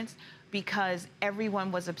conference, because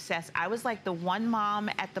everyone was obsessed. I was like the one mom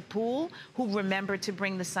at the pool who remembered to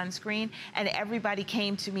bring the sunscreen, and everybody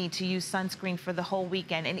came to me to use sunscreen for the whole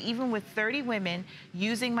weekend. And even with 30 women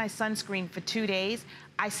using my sunscreen for 2 days,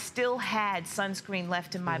 I still had sunscreen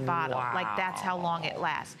left in my bottle. Like, that's how long it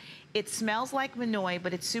lasts. It smells like Minoy,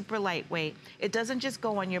 but it's super lightweight. It doesn't just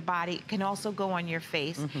go on your body, it can also go on your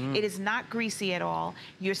face. It is not greasy at all.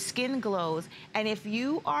 Your skin glows. And if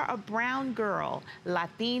you are a brown girl,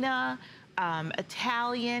 Latina,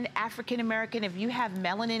 Italian, African-American, if you have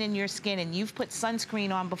melanin in your skin and you've put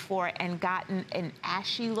sunscreen on before and gotten an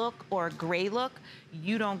ashy look or a gray look,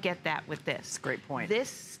 you don't get that with this. That's a great point. This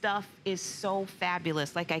stuff is so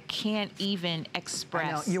fabulous. Like, I can't even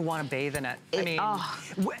express. I know, you want to bathe in it. I mean,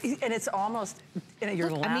 and it's almost, you're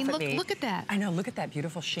laughing at me. Look at that. I know, look at that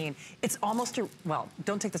beautiful sheen. It's almost, well,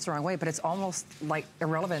 don't take this the wrong way, but it's almost like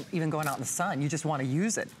irrelevant even going out in the sun. You just want to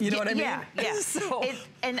use it. You know what I mean? Yeah. So.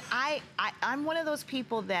 And I'm one of those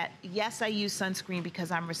people that, yes, I use sunscreen because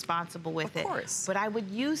I'm responsible with it. Of course. But I would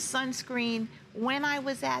use sunscreen when I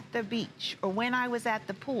was at the beach or when I was at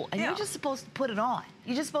the pool. And you're just supposed to put it on.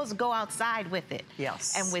 You're just supposed to go outside with it.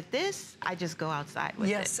 Yes. And with this, I just go outside with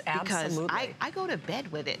it. Yes, absolutely. Because I go to bed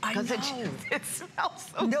with it. Because it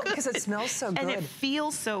smells so good. No, because it smells so good. And it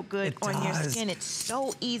feels so good on your skin. It's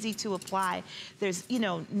so easy to apply. There's, you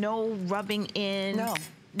know, no rubbing in.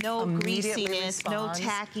 No greasiness, no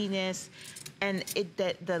tackiness. And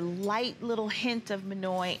the light little hint of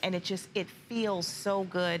Minoy, and it feels so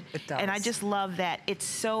good. It does. And I just love that.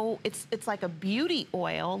 It's like a beauty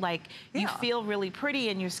oil. Like, you feel really pretty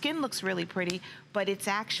and your skin looks really pretty, but it's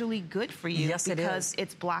actually good for you. Yes, because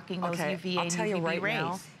it's blocking those UVA I'll tell you and UVB right rays.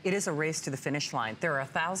 now, it is a race to the finish line. There are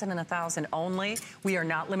 1,000 and 1,000 only. We are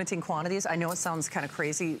not limiting quantities. I know it sounds kind of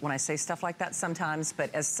crazy when I say stuff like that sometimes,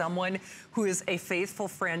 but as someone who is a faithful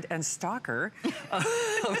friend and stalker of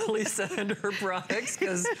Lisa and her products,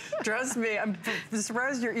 because trust me, I'm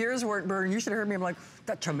surprised your ears weren't burned. You should have heard me. I'm like,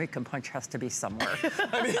 that Jamaican punch has to be somewhere.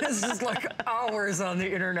 I mean, it's just like hours on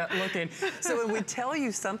the internet looking. So when we tell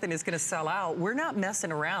you something is going to sell out, we're not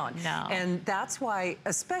messing around. No. And that's why,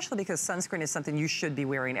 especially because sunscreen is something you should be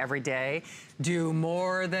wearing every day, do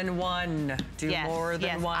more than one. Do more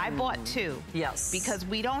than one. I bought 2. Yes. Because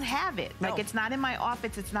we don't have it. No. Like, it's not in my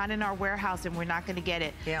office, it's not in our warehouse, and we're not going to get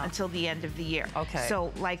it until the end of the year. Okay.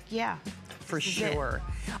 So, like, for sure.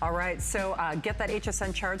 All right, so get that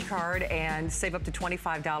HSN charge card and save up to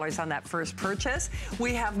 $25 on that first purchase.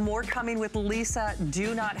 We have more coming with Lisa.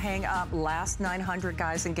 Do not hang up. Last 900,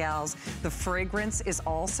 guys and gals. The fragrance is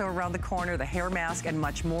also around the corner, the hair mask, and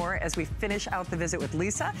much more as we finish out the visit with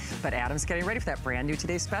Lisa. But Adam's getting ready for that brand new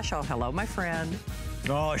Today Special. Hello, my friend.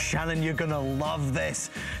 Oh, Shannon, you're gonna love this.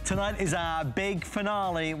 Tonight is our big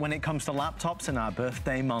finale when it comes to laptops in our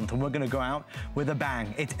birthday month, and we're gonna go out with a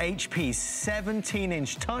bang. It's HP's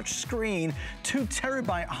 17-inch touch screen, 2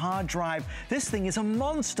 terabyte hard drive. This thing is a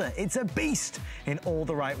monster. It's a beast in all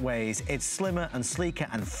the right ways. It's slimmer and sleeker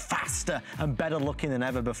and faster and better looking than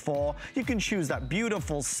ever before. You can choose that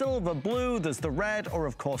beautiful silver blue, there's the red, or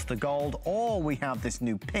of course the gold, or we have this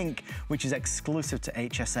new pink, which is exclusive to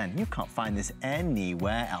HSN. You can't find this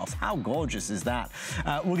anywhere else. How gorgeous is that?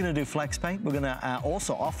 We're going to do FlexPay. We're going to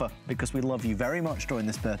also offer, because we love you very much during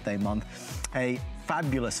this birthday month, a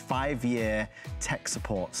fabulous 5-year tech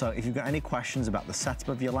support. So if you've got any questions about the setup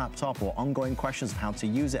of your laptop or ongoing questions of how to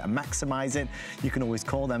use it and maximize it, you can always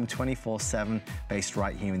call them 24/7, based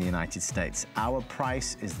right here in the United States. Our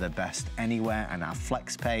price is the best anywhere, and our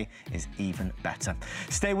FlexPay is even better.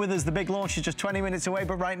 Stay with us. The big launch is just 20 minutes away,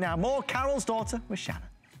 but right now, more Carol's Daughter with Shannon.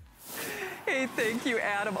 Hey, thank you,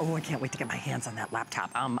 Adam. Oh, I can't wait to get my hands on that laptop.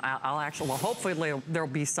 I'll actually, well, hopefully there'll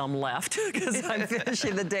be some left because I'm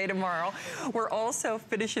finishing the day tomorrow. We're also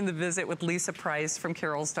finishing the visit with Lisa Price from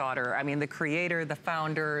Carol's Daughter. I mean, the creator, the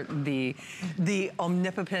founder, the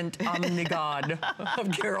omnipotent omnigod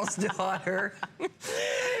of Carol's Daughter.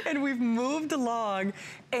 And we've moved along.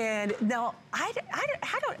 And now, I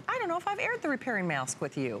don't know if I've aired the repairing mask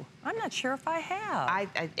with you. I'm not sure if I have.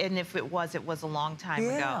 And if it was a long time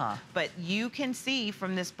ago. But you can see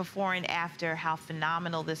from this before and after how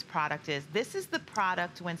phenomenal this product is. This is the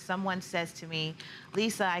product when someone says to me,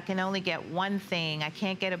 Lisa, I can only get one thing. I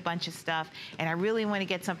can't get a bunch of stuff. And I really want to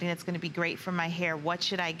get something that's going to be great for my hair. What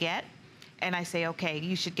should I get? And I say, okay,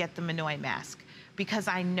 you should get the Minoy mask. Because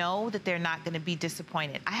I know that they're not going to be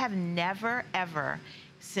disappointed. I have never, ever,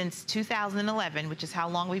 since 2011, which is how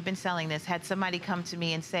long we've been selling this, had somebody come to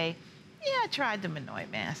me and say, yeah, I tried the Minoy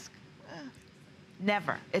mask.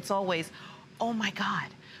 Never. It's always, oh my God,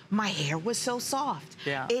 my hair was so soft.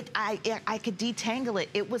 Yeah. I could detangle it.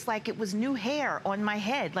 It was like it was new hair on my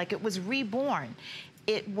head, like it was reborn.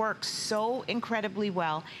 It works so incredibly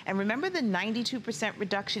well. And remember the 92%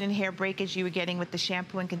 reduction in hair breakage you were getting with the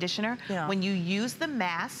shampoo and conditioner? Yeah. When you use the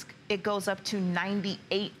mask, it goes up to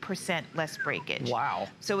 98% less breakage. Wow.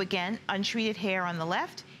 So again, untreated hair on the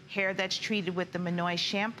left, hair that's treated with the Minoy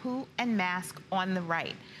shampoo and mask on the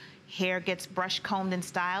right. hair gets brush combed and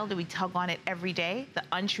styled, we tug on it every day, the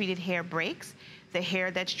untreated hair breaks. The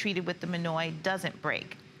hair that's treated with the Minoy doesn't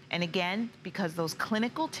break. And again, because those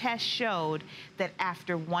clinical tests showed that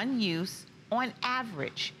after one use, on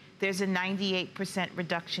average, there's a 98%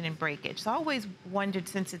 reduction in breakage. So I always wondered,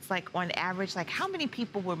 since it's like on average, like how many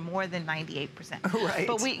people were more than 98%? Right.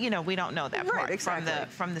 But we don't know that part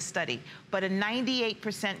from the study. But a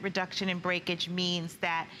 98% reduction in breakage means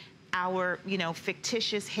that our,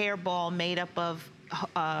 fictitious hairball made up of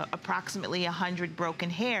approximately 100 broken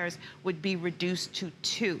hairs would be reduced to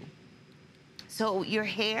 2. So your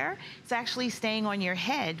hair is actually staying on your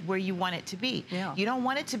head where you want it to be. Yeah. You don't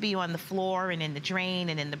want it to be on the floor and in the drain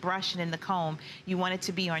and in the brush and in the comb. You want it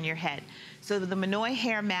to be on your head. So the Minoy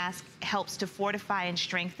hair mask helps to fortify and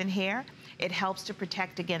strengthen hair. It helps to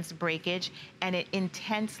protect against breakage, and it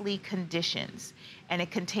intensely conditions. And it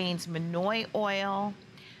contains Minoy oil,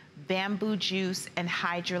 bamboo juice, and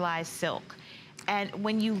hydrolyzed silk. And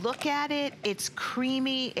when you look at it, it's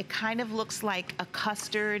creamy. It kind of looks like a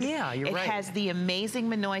custard. Yeah, you're right. It has the amazing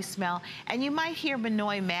Minoy smell. And you might hear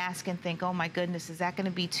Minoy mask and think, oh my goodness, is that gonna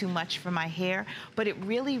be too much for my hair? But it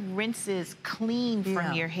really rinses clean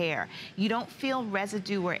from your hair. You don't feel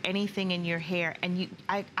residue or anything in your hair. And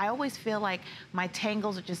I always feel like my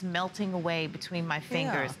tangles are just melting away between my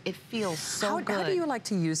fingers. It feels so good. How do you like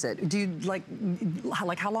to use it? Do you like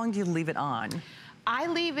how long do you leave it on? I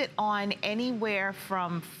leave it on anywhere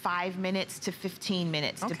from 5 minutes to 15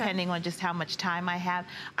 minutes, depending on just how much time I have.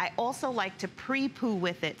 I also like to pre-poo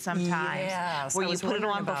with it sometimes, where you put it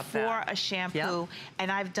on before a shampoo.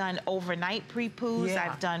 And I've done overnight pre-poos.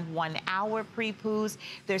 I've done 1 hour pre-poos.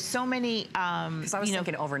 There's so many, because I was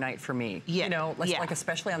thinking overnight for me. Like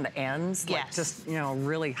especially on the ends, like just,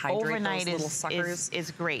 really hydrate overnight those little suckers.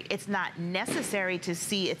 Is great. It's not necessary to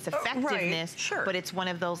see its effectiveness, but it's one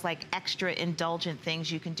of those like extra indulgent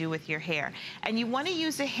things you can do with your hair. And you want to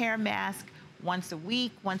use a hair mask once a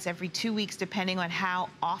week, once every 2 weeks, depending on how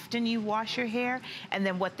often you wash your hair and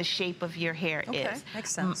then what the shape of your hair is.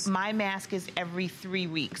 Makes sense. My mask is every 3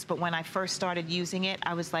 weeks, but when I first started using it,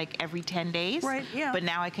 I was like every 10 days. Right, yeah. But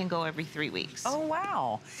now I can go every 3 weeks. Oh,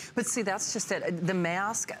 wow. But see, that's just it. The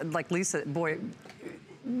mask, like Lisa, boy,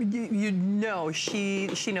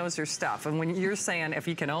 she knows her stuff. And when you're saying, if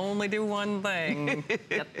you can only do one thing,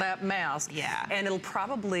 get that mask. Yeah. And it'll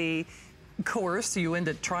probably coerce you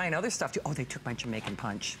into trying other stuff too. Oh, they took my Jamaican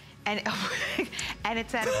punch. And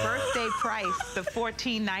it's at a birthday price. The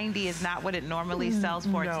 $14.90 is not what it normally sells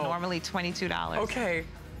for. It's normally $22. Okay,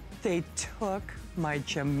 they took my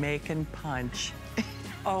Jamaican punch.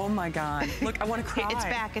 Oh my God. Look, I want to cry. It's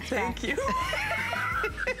back, it's back. Thank you.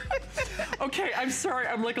 Okay, I'm sorry,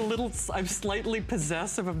 I'm slightly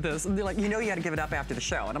possessive of this. And they're like, you got to give it up after the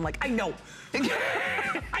show. And I'm like, I know.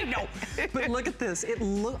 I know. But look at this. It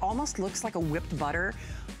almost looks like a whipped butter.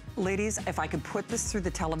 Ladies, if I could put this through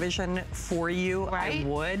the television for you, I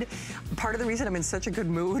would. Part of the reason I'm in such a good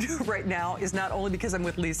mood right now is not only because I'm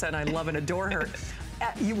with Lisa and I love and adore her.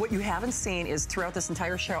 What you haven't seen is throughout this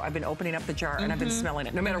entire show, I've been opening up the jar and I've been smelling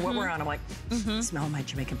it. No matter what we're on, I'm like, smell my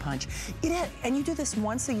Jamaican punch. And you do this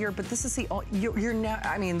once a year, but this is you're now,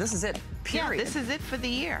 I mean, this is it, period. Yeah, this is it for the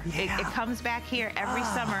year. It comes back here every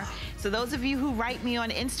summer. So those of you who write me on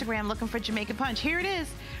Instagram looking for Jamaican punch, here it is.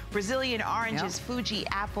 Brazilian oranges, Fuji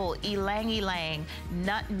apple, ylang ylang,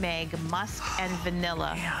 nutmeg, musk, and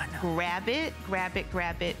vanilla. Grab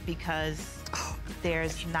it, because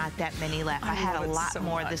there's not that many left. I had a lot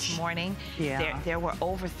more this morning. There were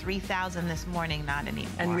over 3,000 this morning, not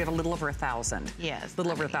anymore. And we have a little over 1,000. Yes. A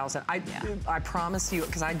little over 1,000. I promise you,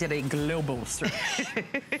 because I did a global search.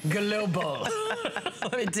 Global.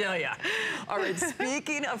 Let me tell you. All right,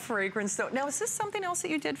 speaking of fragrance, though, now is this something else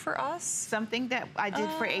that you did for us? Something that I did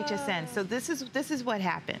for HSN. So this is what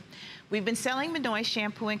happened. We've been selling Minoy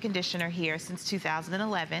shampoo and conditioner here since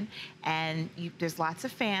 2011, and there's lots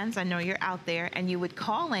of fans. I know you're out there, and you would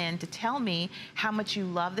call in to tell me how much you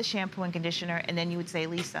love the shampoo and conditioner, and then you would say,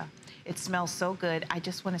 Lisa, it smells so good. I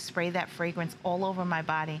just want to spray that fragrance all over my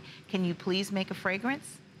body. Can you please make a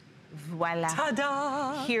fragrance? Voila.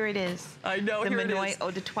 Ta-da! Here it is. I know, the here it is. Minoy Eau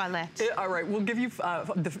de Toilette. All right, we'll give you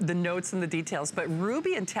the notes and the details, but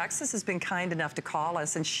Ruby in Texas has been kind enough to call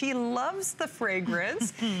us, and she loves the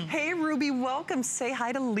fragrance. Hey, Ruby, welcome. Say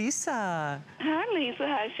hi to Lisa. Hi, Lisa.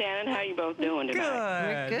 Hi, Shannon. How you both doing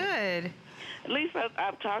tonight? We're good. Lisa,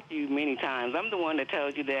 I've talked to you many times. I'm the one that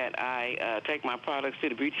tells you that I take my products to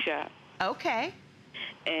the beauty shop. Okay.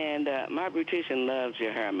 And my beautician loves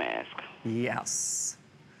your hair mask. Yes.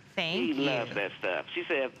 Thank you. She loves that stuff. She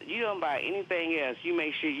said, if you don't buy anything else, you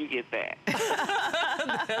make sure you get that.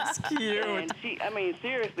 That's cute. And I mean,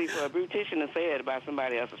 seriously, for a beautician to say it about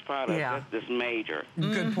somebody else's product, that's just major.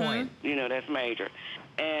 Good point. You know, that's major.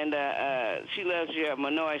 And she loves your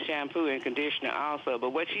Manoy shampoo and conditioner also.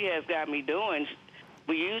 But what she has got me doing,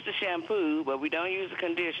 we use the shampoo, but we don't use the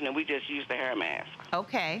conditioner. We just use the hair mask.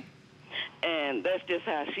 Okay. And that's just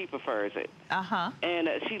how she prefers it. Uh-huh. And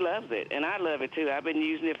she loves it, and I love it, too. I've been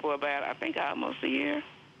using it for about, I think, almost a year.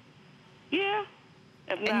 Yeah,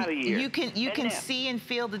 if not a year. You can see and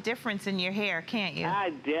feel the difference in your hair, can't you? I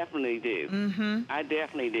definitely do. Mm-hmm. I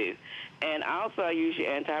definitely do. And also, I use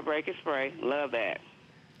your anti-breakage spray. Love that.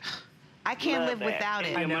 I can't live without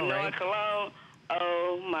it. And your Manoy cologne,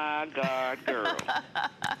 oh, my God, girl.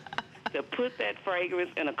 To put that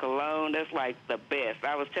fragrance in a cologne, that's like the best.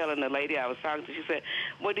 I was telling the lady I was talking to, she said,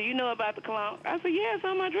 well, do you know about the cologne? I said, yeah, it's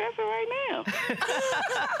on my dresser right now.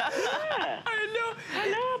 Yeah. I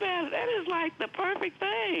know about it. That is like the perfect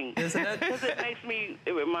thing. Isn't it? Because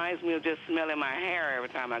it reminds me of just smelling my hair every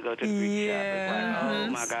time I go to the beauty shop. It's like, oh,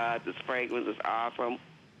 my God, this fragrance is awesome.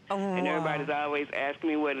 Oh, and everybody's always asking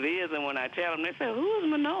me what it is, and when I tell them, they say, who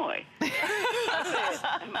is Manoy? I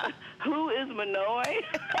said, who is Manoy?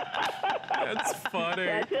 That's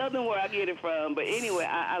funny. I tell them where I get it from, but anyway,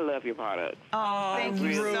 I love your product. Oh, thank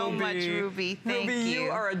you so much, Ruby. Thank you. Ruby, you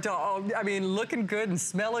are a dog. I mean, looking good and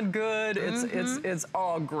smelling good. It's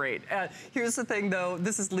all great. Here's the thing, though.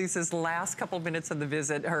 This is Lisa's last couple of minutes of the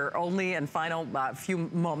visit, her only and final few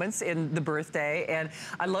moments in the birthday. And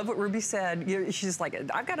I love what Ruby said. She's like,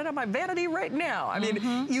 I've got it on my vanity right now. I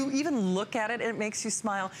mean, you even look at it and it makes you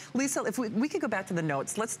smile. Lisa, if we could go back to the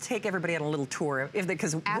notes, let's take everybody on a little tour.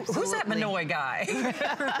 Because who's that Manoy guy?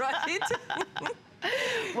 Right?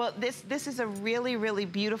 Well, this is a really, really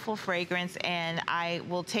beautiful fragrance, and I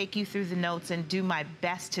will take you through the notes and do my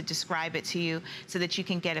best to describe it to you so that you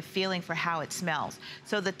can get a feeling for how it smells.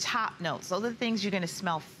 So the top notes, those are the things you're going to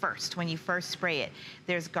smell first when you first spray it.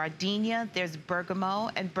 There's gardenia, there's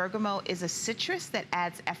bergamot, and bergamot is a citrus that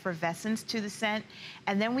adds effervescence to the scent.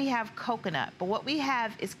 And then we have coconut, but what we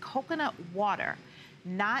have is coconut water.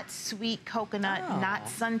 Not sweet coconut, not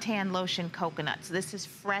suntan lotion coconut. So this is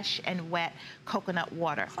fresh and wet coconut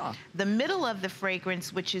water. The middle of the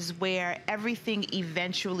fragrance, which is where everything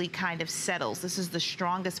eventually kind of settles, this is the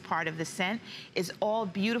strongest part of the scent, is all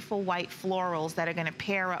beautiful white florals that are going to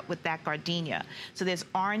pair up with that gardenia. So there's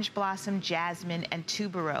orange blossom, jasmine, and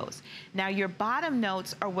tuberose. Now your bottom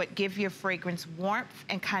notes are what give your fragrance warmth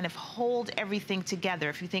and kind of hold everything together.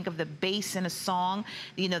 If you think of the bass in a song,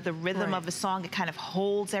 you know, the rhythm of a song, it kind of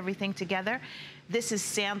holds everything together. This is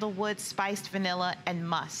sandalwood, spiced vanilla, and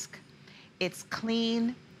musk. It's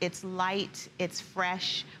clean, it's light, it's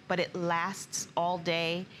fresh, but it lasts all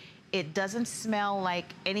day. It doesn't smell like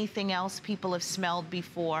anything else people have smelled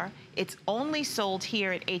before. It's only sold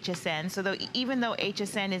here at HSN, so even though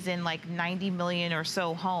HSN is in like 90 million or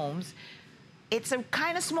so homes, it's a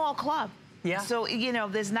kind of small club. Yeah. So, you know,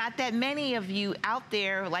 there's not that many of you out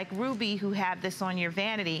there like Ruby who have this on your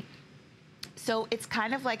vanity. So it's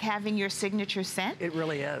kind of like having your signature scent. It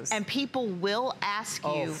really is. And people will ask you.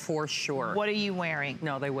 Oh, for sure. What are you wearing?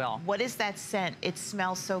 No, they will. What is that scent? It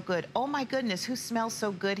smells so good. Oh my goodness, who smells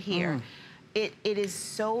so good here? It is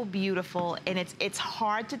so beautiful, and it's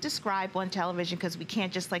hard to describe on television because we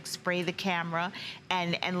can't just like spray the camera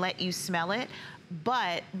and let you smell it.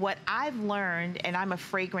 But what I've learned, and I'm a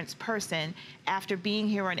fragrance person, after being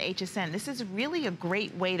here on HSN, this is really a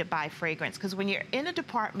great way to buy fragrance, because when you're in a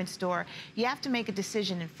department store, you have to make a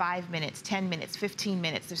decision in 5 minutes, 10 minutes, 15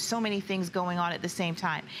 minutes. There's so many things going on at the same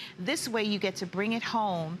time. This way you get to bring it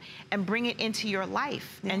home and bring it into your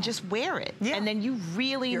life and just wear it. And then you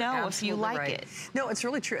really know if you like it. No, it's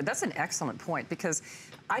really true. That's an excellent point, because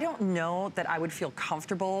I don't know that I would feel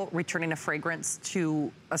comfortable returning a fragrance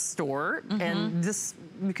to a store, and this,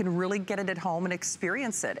 you can really get it at home and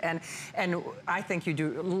experience it. And I think you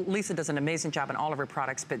do. Lisa does an amazing job on all of her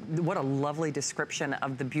products, but what a lovely description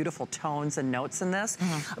of the beautiful tones and notes in this.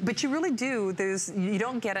 But you really do. You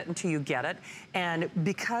don't get it until you get it. And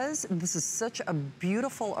because this is such a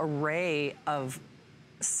beautiful array of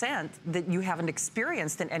scent that you haven't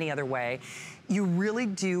experienced in any other way, you really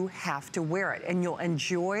do have to wear it, and you'll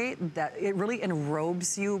enjoy that. It really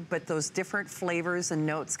enrobes you, but those different flavors and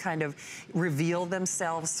notes kind of reveal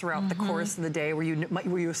themselves throughout the course of the day, where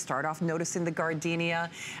you start off noticing the gardenia,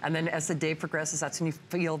 and then as the day progresses, that's when you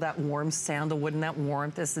feel that warm sandalwood and that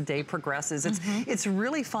warmth as the day progresses. It's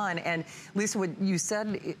really fun. And Lisa, what you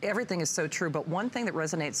said, everything is so true, but one thing that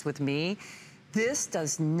resonates with me, this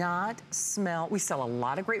does not smell. We sell a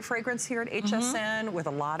lot of great fragrance here at HSN with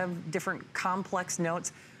a lot of different complex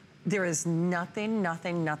notes, there is nothing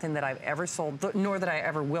that I've ever sold, nor that I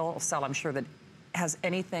ever will sell, I'm sure, that has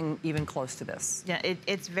anything even close to this. Yeah,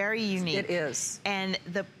 it's very unique. It is. And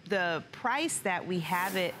the price that we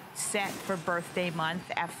have it set for birthday month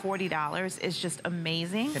at $40 is just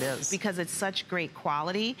amazing. It is. Because it's such great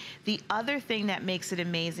quality. The other thing that makes it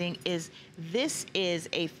amazing is this is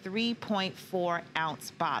a 3.4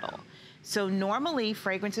 ounce bottle. So normally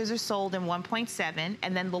fragrances are sold in 1.7,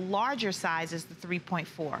 and then the larger size is the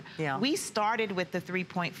 3.4. Yeah. We started with the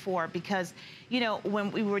 3.4 because, you know,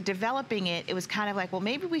 when we were developing it, it was kind of like, well,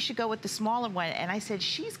 maybe we should go with the smaller one. And I said,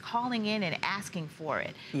 she's calling in and asking for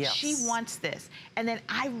it. Yes. She wants this. And then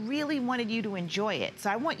I really wanted you to enjoy it. So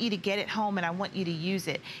I want you to get it home and I want you to use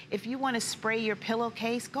it. If you want to spray your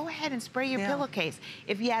pillowcase, go ahead and spray your pillowcase.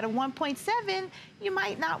 If you had a 1.7, you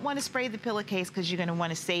might not want to spray the pillowcase because you're going to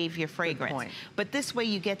want to save your fragrance. But this way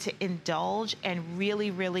you get to indulge and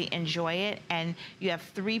really, really enjoy it. And you have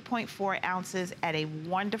 3.4 ounces at a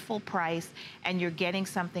wonderful price, and you're getting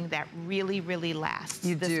something that really, really lasts.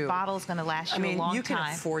 You do. This bottle is going to last you a long time. You can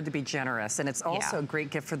afford to be generous, and it's also a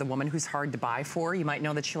great gift for the woman who's hard to buy for. You might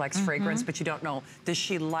know that she likes fragrance, but you don't know, does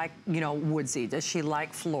she like, you know, woodsy? Does she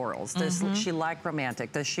like florals? Does she like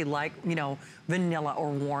romantic? Does she like, you know, vanilla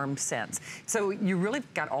or warm scents? So you really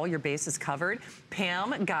got all your bases covered.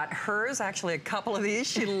 Pam got hers, actually a couple of these.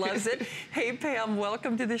 She loves it. Hey, Pam,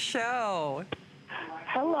 welcome to the show.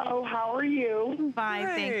 Hello, how are you? Fine,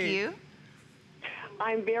 thank you.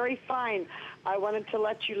 I'm very fine. I wanted to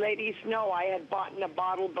let you ladies know I had bought in a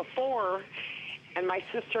bottle before, and my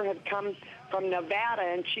sister had come from Nevada,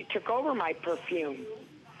 and she took over my perfume.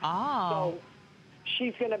 Oh. So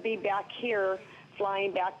she's going to be back here,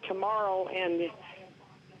 flying back tomorrow, and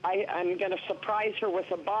I'm going to surprise her with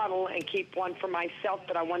a bottle and keep one for myself,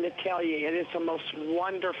 but I want to tell you, it is the most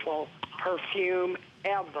wonderful perfume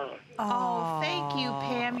ever. Oh, thank you,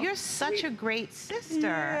 Pam. You're such a great sister.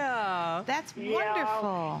 Yeah. That's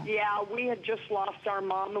wonderful. Yeah, we had just lost our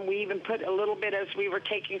mom, and we even put a little bit as we were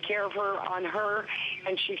taking care of her on her,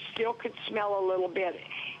 and she still could smell a little bit,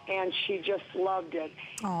 and she just loved it.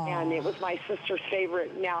 And it was my sister's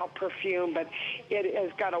favorite now perfume, but it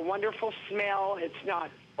has got a wonderful smell. It's not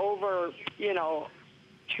over, you know,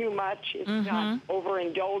 too much. It's not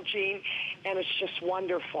overindulging, and it's just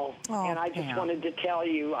wonderful. And I just wanted to tell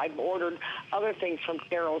you, I've ordered other things from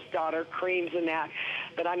Carol's daughter, creams and that,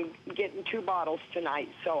 but I'm getting 2 bottles tonight,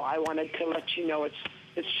 so I wanted to let you know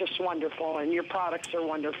it's just wonderful, and your products are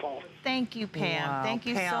wonderful. Thank you, Pam. Wow. Thank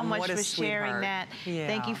you Pam, so much what a for sharing sweetheart. that. Yeah.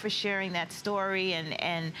 Thank you for sharing that story,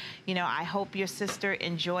 and you know, I hope your sister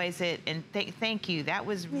enjoys it, and thank you. That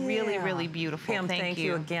was really, really beautiful. Pam, thank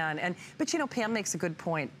you again. But you know, Pam makes a good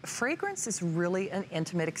point. Fragrance is really an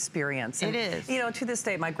intimate experience. And, it is. You know, to this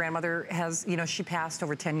day, my grandmother has, you know, she passed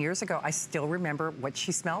over 10 years ago. I still remember what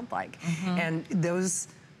she smelled like. And those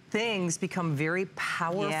things become very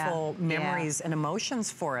powerful memories and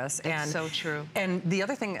emotions for us. It's so true. And the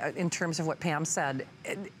other thing, in terms of what Pam said,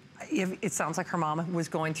 it sounds like her mom was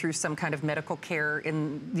going through some kind of medical care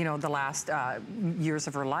in, you know, the last years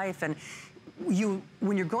of her life. And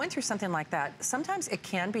when you're going through something like that, sometimes it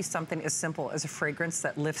can be something as simple as a fragrance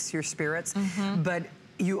that lifts your spirits, but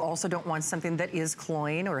you also don't want something that is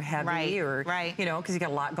cloying or heavy or, you know, because you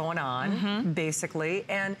got a lot going on, basically.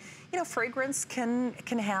 And, you know, fragrance can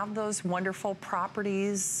have those wonderful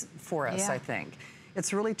properties for us, I think.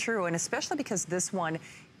 It's really true, and especially because this one,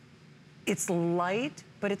 it's light,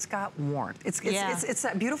 but it's got warmth. It's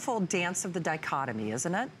that beautiful dance of the dichotomy,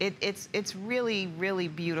 isn't it? It's really, really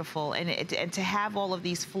beautiful, and to have all of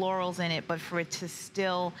these florals in it, but for it to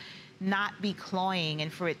still not be cloying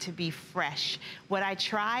and for it to be fresh. What I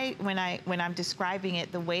try when I'm describing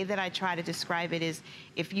it, the way that I try to describe it is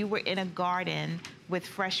if you were in a garden with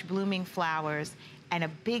fresh blooming flowers and a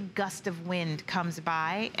big gust of wind comes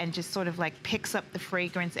by and just sort of like picks up the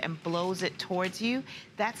fragrance and blows it towards you,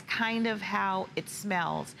 that's kind of how it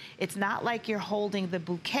smells. It's not like you're holding the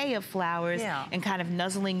bouquet of flowers and kind of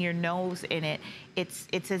nuzzling your nose in it. It's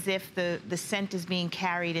as if the scent is being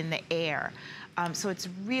carried in the air. So it's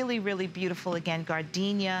really, really beautiful. Again,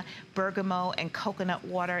 gardenia, bergamot, and coconut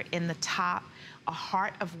water in the top. A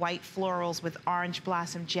heart of white florals with orange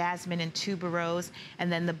blossom, jasmine, and tuberose.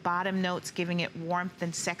 And then the bottom notes giving it warmth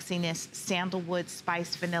and sexiness, sandalwood,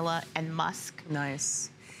 spiced vanilla, and musk. Nice.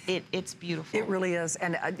 It's beautiful. It really is.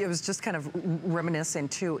 And it was just kind of reminiscent,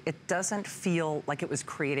 too. It doesn't feel like it was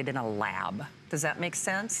created in a lab. Does that make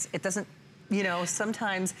sense? It doesn't, you know,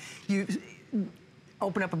 sometimes you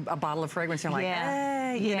open up a bottle of fragrance and you're like,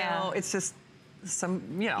 hey, you know, it's just some,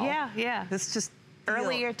 you know. It's just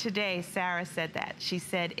Earlier today, Sarah said that. She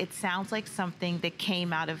said, it sounds like something that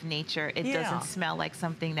came out of nature. It doesn't smell like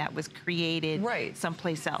something that was created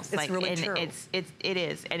someplace else. It's really true. It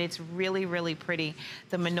is, and it's really, really pretty.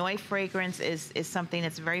 The Manoy fragrance is something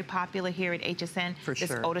that's very popular here at HSN. For sure.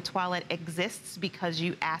 This eau de toilette exists because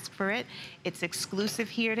you ask for it. It's exclusive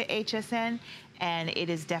here to HSN, and it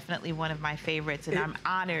is definitely one of my favorites, and I'm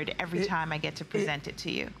honored every time I get to present it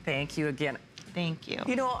to you. Thank you again. Thank you.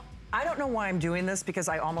 You know, I don't know why I'm doing this because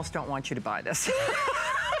I almost don't want you to buy this.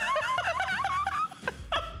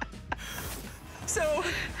 So,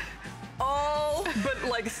 all but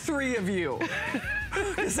like 3 of you.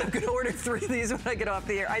 Because I'm going to order 3 of these when I get off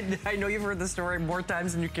the air. I know you've heard the story more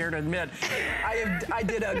times than you care to admit. I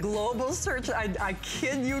did a global search. I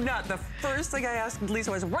kid you not. The first thing I asked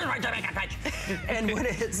Lisa was, where's my Jamaican punch? And when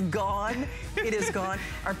it's gone, it is gone.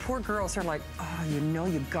 Our poor girls are like, oh, you know,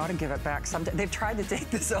 you got to give it back sometime. They've tried to take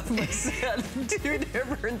this off my set 2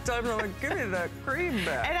 different times. I'm like, give me that cream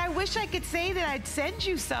back. And I wish I could say that I'd send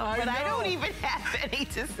you some, but I don't even have any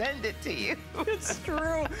to send it to you. It's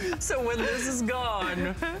true. So when this is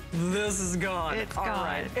gone, this is gone. It's all gone.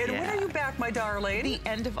 Right. And when are you back, my darling? The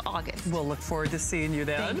end of August. We'll look forward to seeing you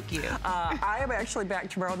then. Thank you. I am actually back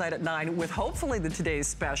tomorrow night at 9 with hopefully the Today's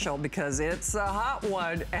Special because it's a hot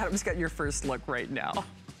one. Adam's got your first look right now.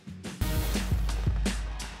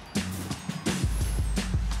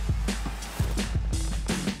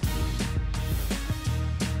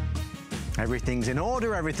 Everything's in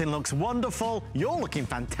order, everything looks wonderful. You're looking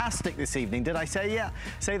fantastic this evening. Did I say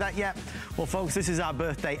that yet? Well, folks, this is our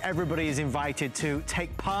birthday. Everybody is invited to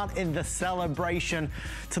take part in the celebration.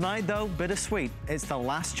 Tonight, though, bittersweet. It's the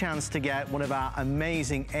last chance to get one of our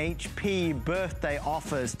amazing HP birthday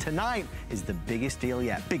offers. Tonight is the biggest deal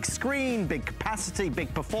yet. Big screen, big capacity,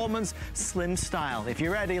 big performance, slim style. If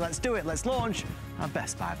you're ready, let's do it. Let's launch our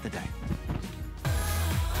Best Buy of the Day.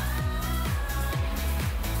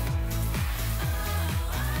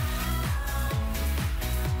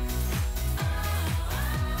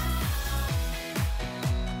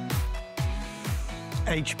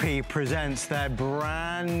 HP presents their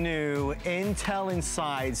brand new Intel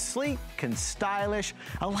Inside, sleek and stylish,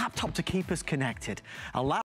 a laptop to keep us connected. A laptop